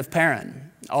desert of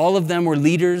Paran. All of them were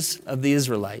leaders of the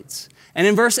Israelites. And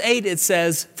in verse 8, it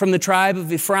says, from the tribe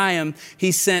of Ephraim,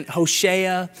 he sent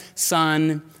Hoshea,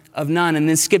 son of Nun. And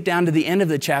then skip down to the end of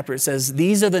the chapter. It says,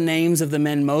 these are the names of the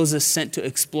men Moses sent to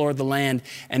explore the land.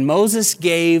 And Moses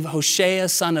gave Hoshea,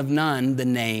 son of Nun, the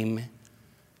name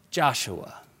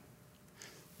Joshua.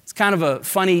 It's kind of a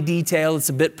funny detail. It's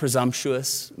a bit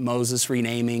presumptuous. Moses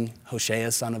renaming Hoshea,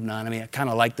 son of Nun. I mean, I kind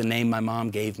of like the name my mom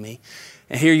gave me.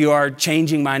 And here you are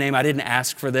changing my name. I didn't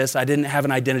ask for this. I didn't have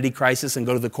an identity crisis and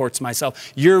go to the courts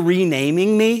myself. You're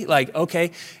renaming me? Like,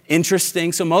 okay,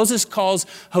 interesting. So Moses calls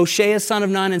Hoshea, son of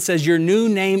Nun, and says, your new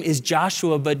name is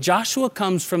Joshua. But Joshua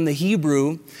comes from the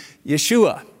Hebrew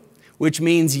Yeshua, which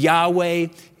means Yahweh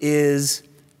is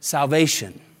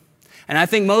salvation. And I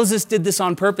think Moses did this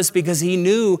on purpose because he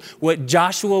knew what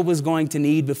Joshua was going to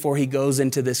need before he goes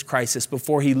into this crisis,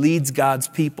 before he leads God's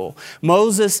people.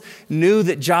 Moses knew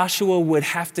that Joshua would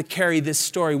have to carry this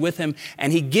story with him,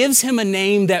 and he gives him a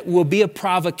name that will be a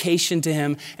provocation to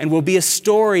him and will be a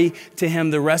story to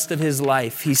him the rest of his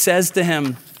life. He says to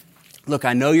him, look,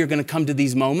 I know you're going to come to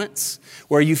these moments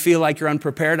where you feel like you're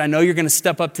unprepared. I know you're going to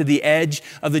step up to the edge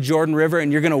of the Jordan River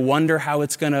and you're going to wonder how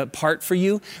it's going to part for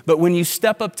you. But when you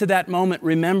step up to that moment,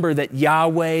 remember that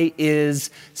Yahweh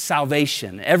is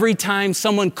salvation. Every time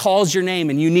someone calls your name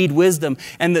and you need wisdom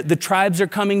and the tribes are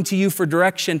coming to you for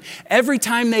direction, every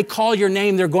time they call your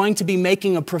name, they're going to be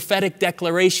making a prophetic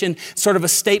declaration, sort of a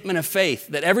statement of faith.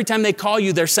 That every time they call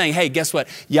you, they're saying, hey, guess what?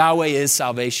 Yahweh is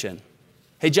salvation.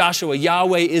 Hey, Joshua,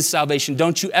 Yahweh is salvation.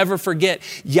 Don't you ever forget,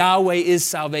 Yahweh is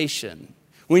salvation.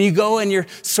 When you go and you're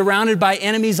surrounded by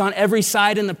enemies on every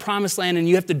side in the promised land and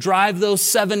you have to drive those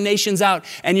 7 nations out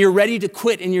and you're ready to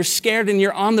quit and you're scared and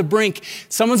you're on the brink,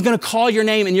 someone's going to call your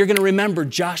name and you're going to remember,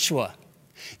 Joshua,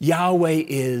 Yahweh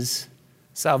is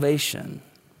salvation.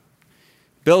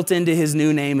 Built into his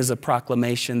new name is a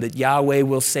proclamation that Yahweh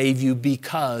will save you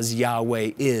because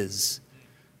Yahweh is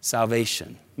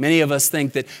salvation. Many of us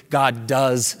think that God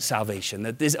does salvation,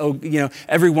 that this,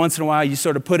 every once in a while you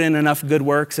sort of put in enough good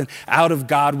works and out of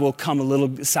God will come a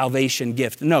little salvation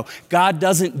gift. No, God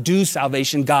doesn't do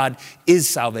salvation. God is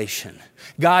salvation.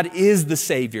 God is the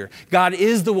Savior. God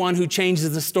is the one who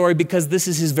changes the story because this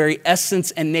is his very essence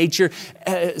and nature.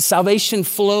 Salvation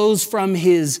flows from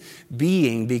his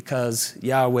being because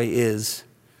Yahweh is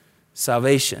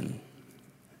salvation.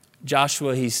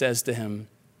 Joshua, he says to him,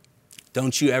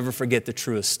 don't you ever forget the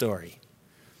truest story.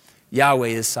 Yahweh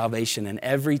is salvation, and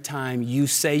every time you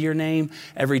say your name,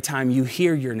 every time you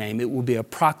hear your name, it will be a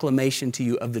proclamation to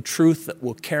you of the truth that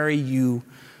will carry you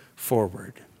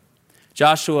forward.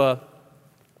 Joshua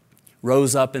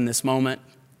rose up in this moment.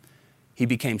 He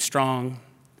became strong.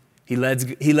 He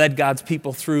led God's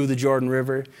people through the Jordan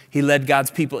River. He led God's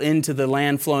people into the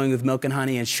land flowing with milk and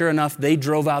honey. And sure enough, they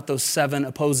drove out those 7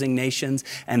 opposing nations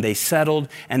and they settled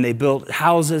and they built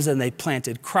houses and they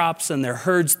planted crops and their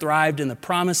herds thrived in the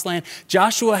promised land.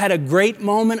 Joshua had a great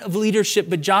moment of leadership,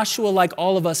 but Joshua, like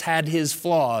all of us, had his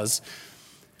flaws.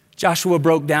 Joshua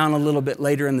broke down a little bit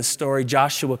later in the story.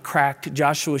 Joshua cracked.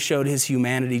 Joshua showed his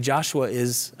humanity. Joshua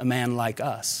is a man like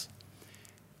us.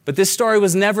 But this story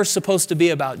was never supposed to be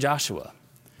about Joshua.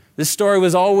 This story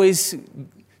was always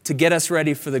to get us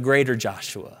ready for the greater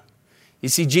Joshua. You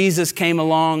see, Jesus came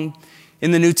along. In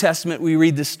the New Testament, we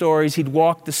read the stories. He'd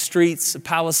walk the streets of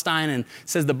Palestine and it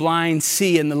says the blind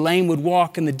see and the lame would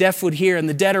walk and the deaf would hear and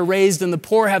the dead are raised and the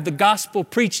poor have the gospel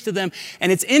preached to them.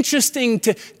 And it's interesting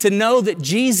to know that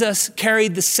Jesus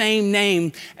carried the same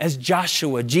name as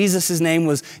Joshua. Jesus' name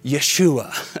was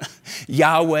Yeshua.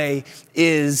 Yahweh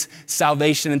is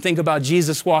salvation. And think about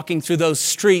Jesus walking through those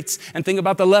streets and think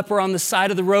about the leper on the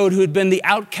side of the road who had been the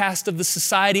outcast of the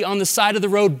society on the side of the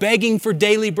road begging for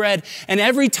daily bread. And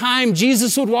every time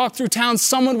Jesus would walk through town,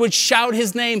 someone would shout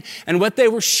his name. And what they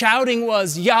were shouting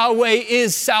was, Yahweh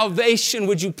is salvation.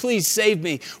 Would you please save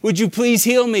me? Would you please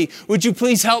heal me? Would you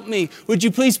please help me? Would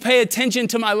you please pay attention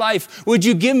to my life? Would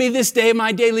you give me this day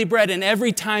my daily bread? And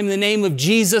every time the name of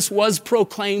Jesus was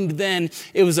proclaimed then,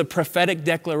 it was a prophetic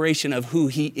declaration of who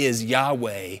he is.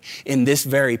 Yahweh in this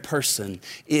very person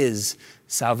is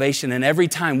salvation. And every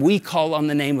time we call on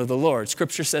the name of the Lord,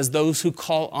 Scripture says those who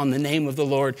call on the name of the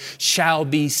Lord shall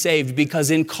be saved, because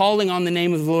in calling on the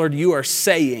name of the Lord, you are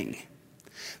saying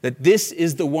that this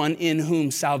is the one in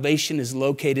whom salvation is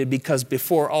located, because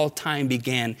before all time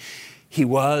began, he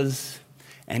was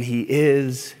and he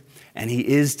is and he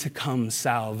is to come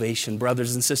salvation.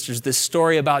 Brothers and sisters, this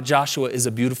story about Joshua is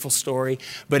a beautiful story,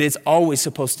 but it's always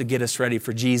supposed to get us ready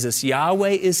for Jesus. Yahweh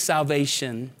is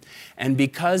salvation, and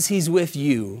because he's with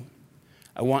you,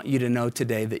 I want you to know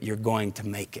today that you're going to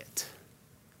make it.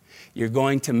 You're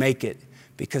going to make it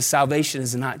because salvation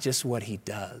is not just what he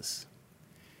does.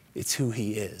 It's who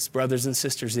he is. Brothers and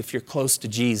sisters, if you're close to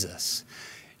Jesus,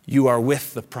 you are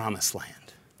with the promised land.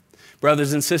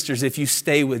 Brothers and sisters, if you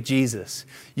stay with Jesus,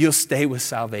 you'll stay with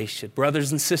salvation.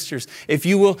 Brothers and sisters, if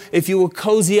you will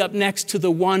cozy up next to the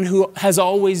one who has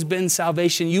always been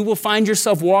salvation, you will find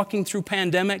yourself walking through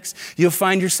pandemics. You'll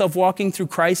find yourself walking through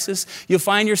crisis. You'll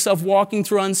find yourself walking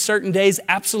through uncertain days.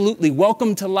 Absolutely.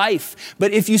 Welcome to life.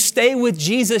 But if you stay with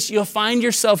Jesus, you'll find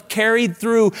yourself carried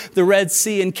through the Red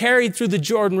Sea and carried through the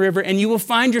Jordan River, and you will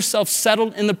find yourself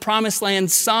settled in the promised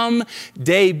land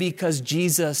someday, because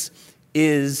Jesus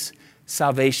is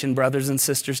salvation. Brothers and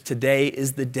sisters, today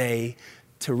is the day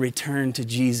to return to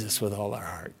Jesus with all our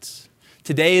hearts.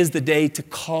 Today is the day to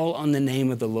call on the name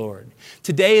of the Lord.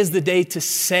 Today is the day to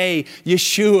say,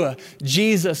 Yeshua,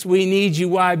 Jesus, we need you.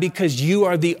 Why? Because you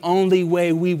are the only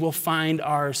way we will find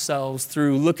ourselves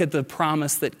through. Look at the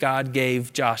promise that God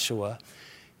gave Joshua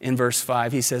in verse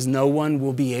 5. He says, no one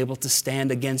will be able to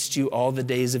stand against you all the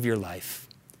days of your life.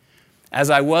 As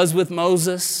I was with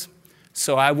Moses,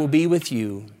 so I will be with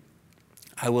you.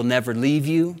 I will never leave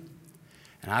you,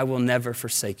 and I will never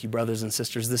forsake you. Brothers and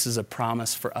sisters, this is a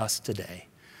promise for us today.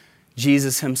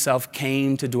 Jesus himself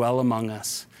came to dwell among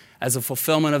us as a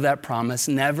fulfillment of that promise.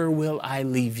 Never will I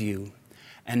leave you,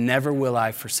 and never will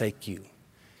I forsake you.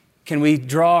 Can we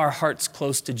draw our hearts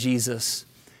close to Jesus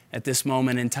at this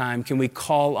moment in time? Can we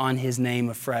call on his name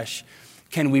afresh?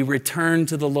 Can we return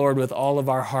to the Lord with all of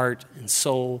our heart and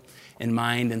soul and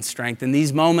mind and strength? In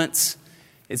these moments,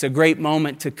 it's a great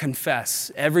moment to confess.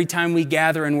 Every time we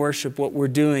gather and worship, what we're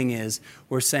doing is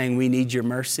we're saying, we need your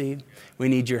mercy, we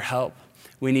need your help,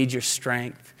 we need your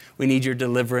strength, we need your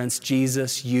deliverance.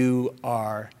 Jesus, you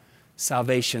are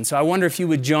salvation. So I wonder if you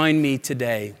would join me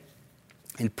today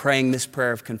in praying this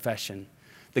prayer of confession.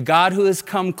 The God who has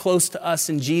come close to us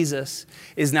in Jesus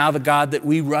is now the God that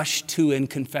we rush to in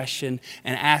confession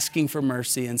and asking for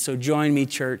mercy. And so join me,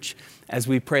 church, as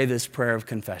we pray this prayer of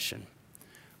confession.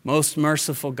 Most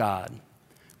merciful God,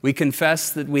 we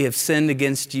confess that we have sinned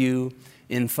against you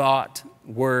in thought,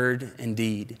 word, and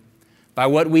deed, by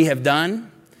what we have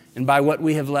done and by what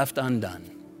we have left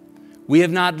undone. We have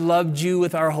not loved you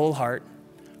with our whole heart.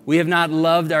 We have not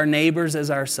loved our neighbors as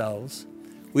ourselves.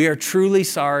 We are truly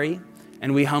sorry,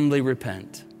 and we humbly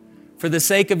repent. For the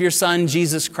sake of your Son,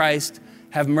 Jesus Christ,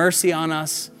 have mercy on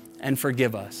us and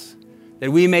forgive us, that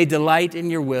we may delight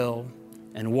in your will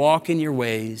and walk in your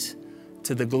ways,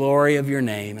 to the glory of your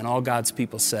name. And all God's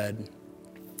people said,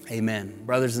 amen.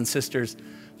 Brothers and sisters,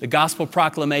 the gospel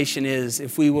proclamation is,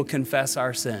 if we will confess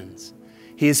our sins,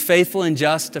 he is faithful and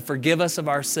just to forgive us of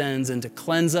our sins and to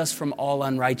cleanse us from all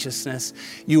unrighteousness.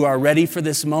 You are ready for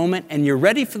this moment, and you're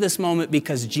ready for this moment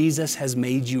because Jesus has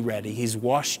made you ready. He's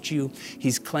washed you.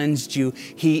 He's cleansed you.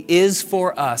 He is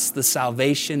for us the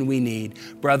salvation we need.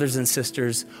 Brothers and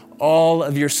sisters, all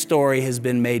of your story has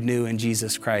been made new in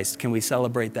Jesus Christ. Can we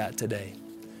celebrate that today?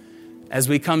 As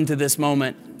we come to this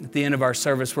moment, at the end of our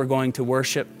service, we're going to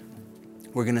worship.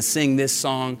 We're going to sing this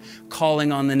song,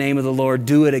 calling on the name of the Lord.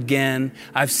 Do it again.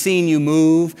 I've seen you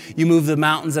move. You move the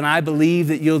mountains, and I believe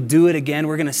that you'll do it again.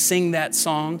 We're going to sing that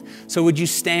song. So would you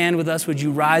stand with us? Would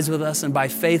you rise with us? And by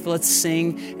faith, let's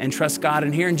sing and trust God.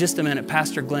 And here in just a minute,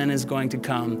 Pastor Glenn is going to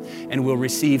come, and we'll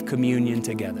receive communion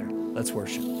together. Let's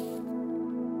worship.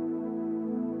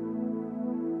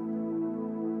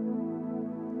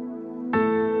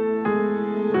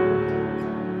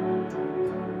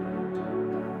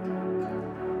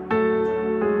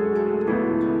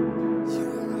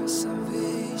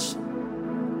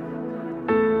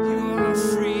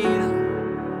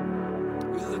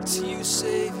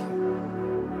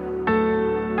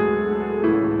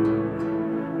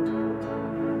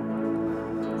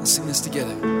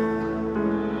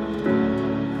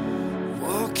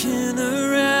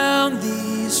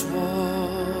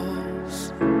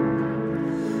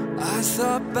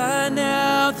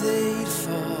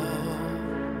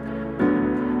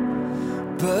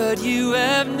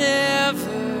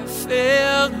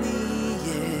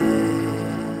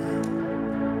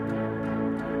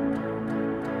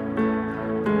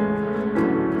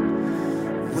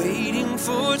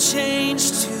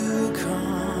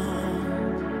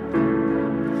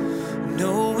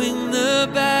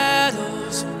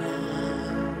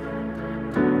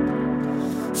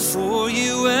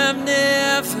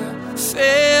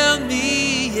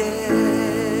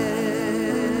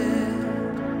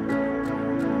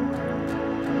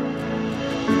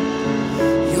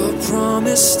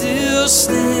 Still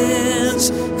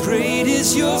stands. Great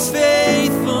is your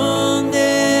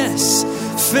faithfulness,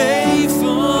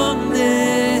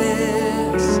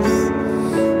 faithfulness.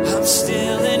 I'm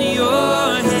still in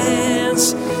your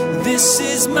hands. This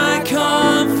is my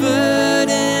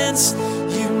confidence.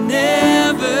 You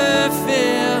never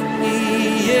failed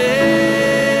me yet.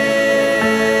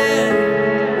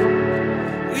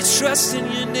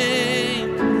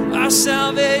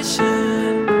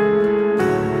 salvation.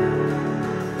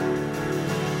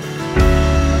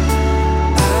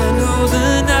 I know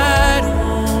the night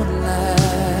won't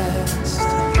last,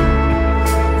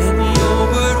 and your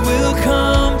word will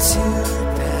come to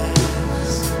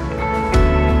pass.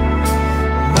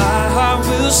 My heart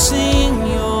will sing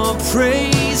your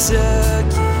praise again.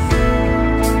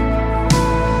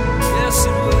 Yes,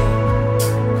 it will.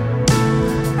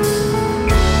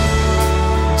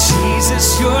 Jesus,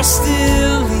 you're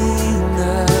still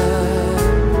enough.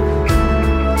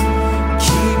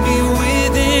 Keep me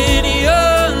within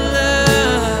your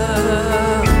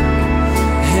love,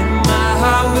 and my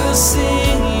heart will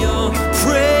sing your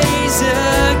praise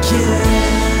again.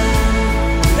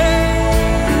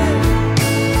 Hey.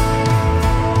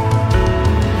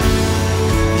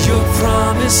 Your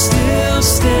promise still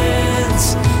stands.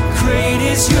 Great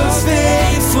is your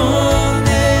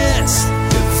faithfulness,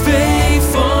 your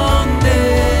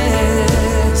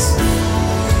faithfulness.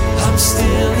 I'm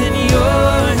still in your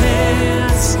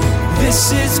hands. This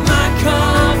is my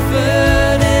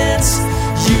confidence.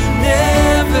 You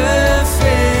never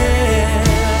fail.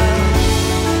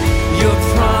 Your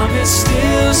promise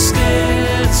still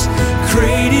stands.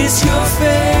 Great is your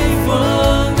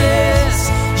faithfulness,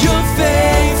 your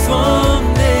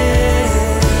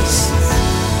faithfulness.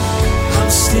 I'm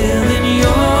still in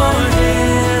your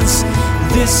hands.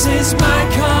 This is my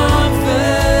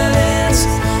confidence.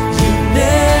 You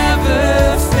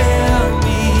never fail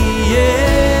me,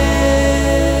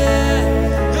 yeah.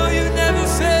 No, you never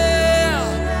fail.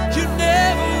 You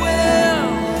never will.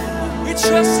 We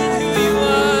trust in who you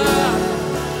are.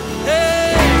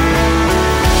 Hey.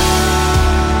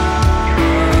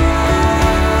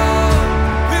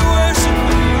 We worship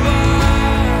who you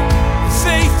are.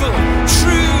 Faithful,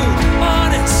 true,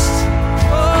 honest.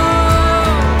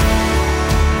 Oh,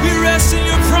 we rest in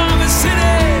your promise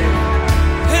today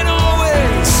and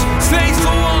always.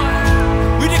 Faithful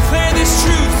one, we declare this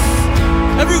truth.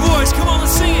 Every voice, come on,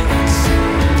 let's sing it.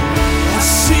 I've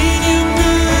seen you move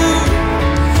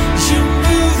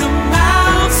the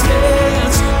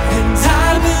mountains, and I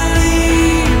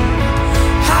believe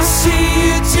I'll see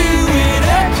you do it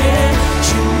again.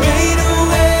 You made a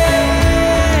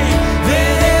way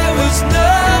where there was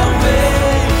no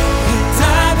way, and I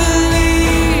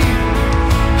believe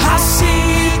I'll see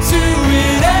you do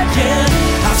it again.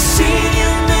 I've seen you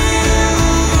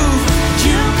move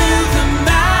the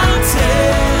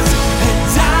mountains,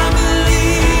 and I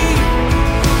believe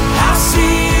I'll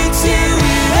see you do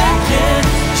it again.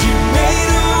 You made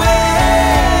a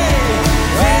way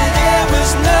where there was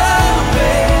no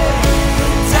way,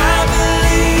 and I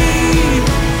believe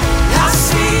I'll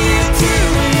see you do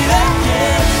it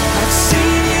again. I've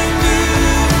seen you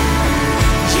move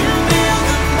the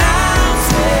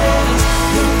mountains,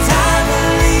 and I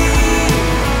believe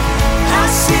I'll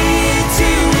see you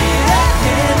do it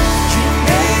again. You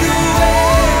made a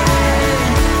way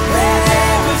where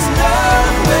there was no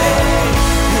way,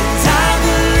 and I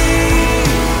believe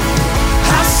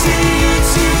I'll see you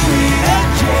do it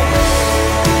again.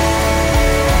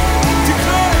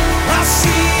 Declare, I'll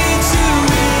see you do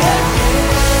it again.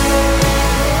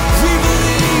 We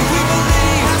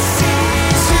believe I'll see you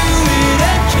do it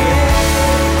again.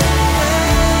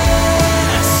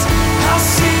 Yes, I'll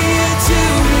see you do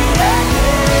it again.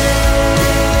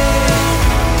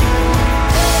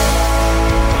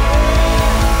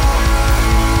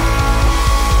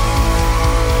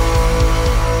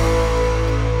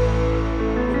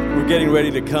 We're getting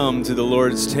ready to come to the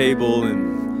Lord's table,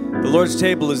 and the Lord's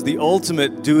table is the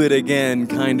ultimate do it again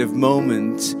kind of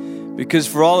moment, because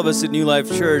for all of us at New Life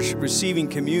Church, receiving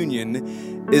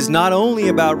communion is not only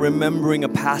about remembering a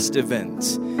past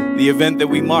event, the event that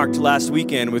we marked last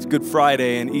weekend with Good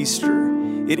Friday and Easter.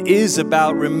 It is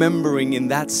about remembering in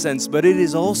that sense, but it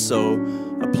is also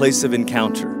a place of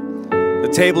encounter. The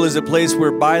table is a place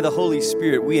where by the Holy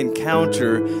Spirit we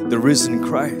encounter the risen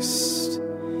Christ.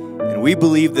 And we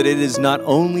believe that it is not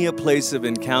only a place of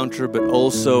encounter, but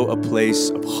also a place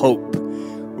of hope,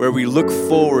 where we look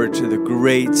forward to the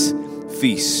great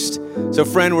feast. So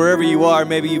friend, wherever you are,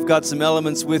 maybe you've got some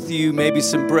elements with you, maybe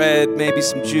some bread, maybe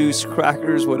some juice,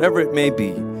 crackers, whatever it may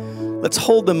be. Let's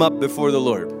hold them up before the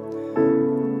Lord.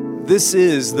 This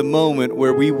is the moment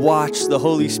where we watch the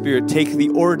Holy Spirit take the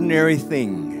ordinary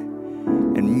thing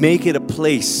and make it a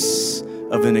place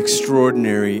of an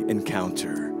extraordinary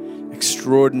encounter,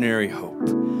 extraordinary hope.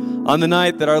 On the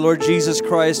night that our Lord Jesus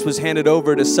Christ was handed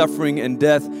over to suffering and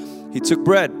death, he took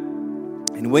bread.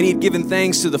 And when he'd given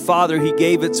thanks to the Father, he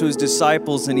gave it to his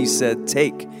disciples and he said,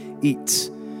 "Take, eat.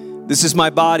 This is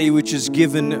my body which is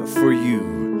given for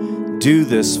you. Do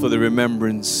this for the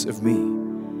remembrance of me."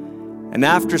 And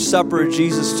after supper,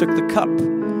 Jesus took the cup.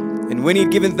 And when he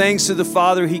had given thanks to the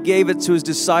Father, he gave it to his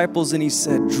disciples, and he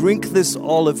said, "Drink this,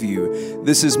 all of you.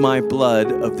 This is my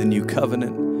blood of the new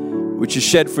covenant, which is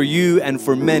shed for you and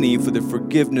for many for the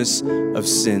forgiveness of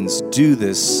sins. Do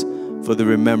this for the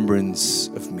remembrance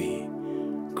of me."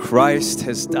 Christ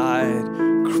has died.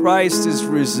 Christ is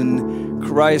risen.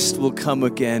 Christ will come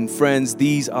again. Friends,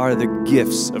 these are the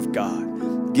gifts of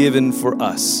God given for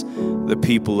us, the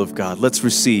people of God. Let's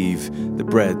receive the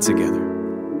bread together.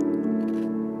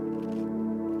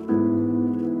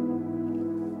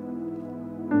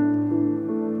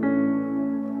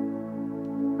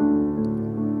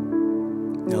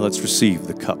 Now let's receive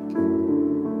the cup.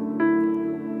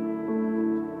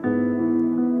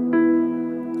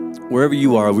 Wherever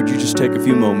you are, would you just take a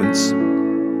few moments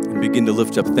and begin to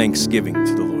lift up thanksgiving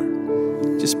to the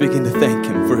Lord? Just begin to thank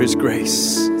Him for His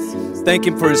grace. Thank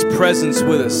Him for His presence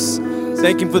with us.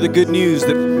 Thank Him for the good news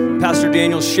that Pastor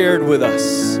Daniel shared with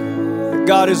us. That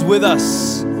God is with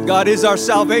us. God is our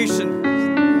salvation.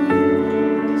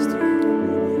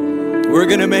 We're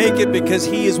going to make it because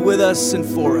He is with us and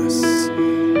for us.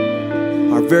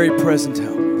 Our very present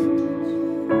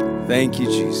help. Thank you,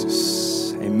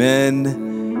 Jesus. Amen.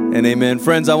 And amen.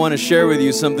 Friends, I want to share with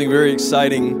you something very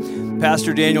exciting.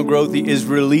 Pastor Daniel Grothe is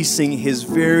releasing his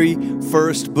very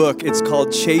first book. It's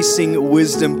called Chasing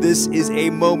Wisdom. This is a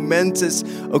momentous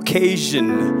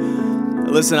occasion.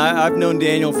 Listen, I've known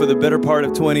Daniel for the better part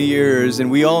of 20 years,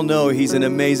 and we all know he's an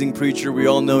amazing preacher. We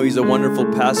all know he's a wonderful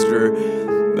pastor.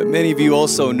 But many of you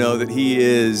also know that he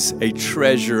is a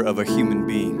treasure of a human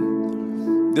being.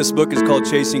 This book is called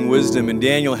Chasing Wisdom, and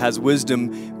Daniel has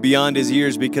wisdom beyond his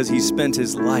years because he spent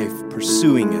his life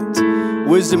pursuing it.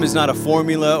 Wisdom is not a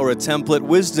formula or a template.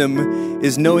 Wisdom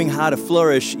is knowing how to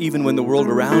flourish even when the world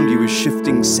around you is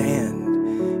shifting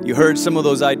sand. You heard some of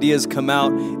those ideas come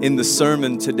out in the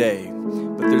sermon today,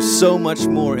 but there's so much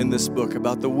more in this book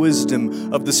about the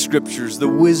wisdom of the scriptures, the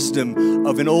wisdom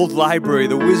of an old library,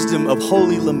 the wisdom of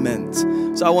holy lament.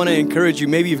 So I want to encourage you,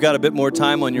 maybe you've got a bit more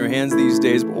time on your hands these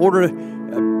days, but order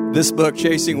this book,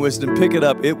 Chasing Wisdom. Pick it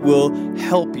up. It will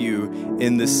help you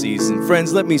in this season.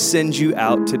 Friends, let me send you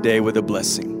out today with a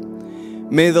blessing.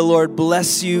 May the Lord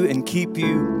bless you and keep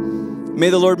you. May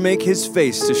the Lord make His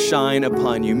face to shine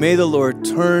upon you. May the Lord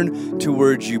turn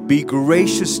towards you, be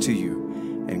gracious to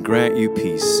you, and grant you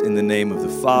peace in the name of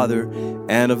the Father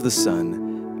and of the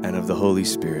Son and of the Holy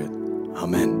Spirit.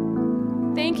 Amen.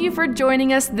 Thank you for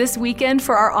joining us this weekend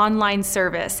for our online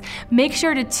service. Make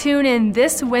sure to tune in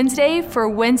this Wednesday for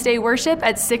Wednesday worship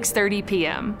at 6:30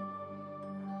 p.m.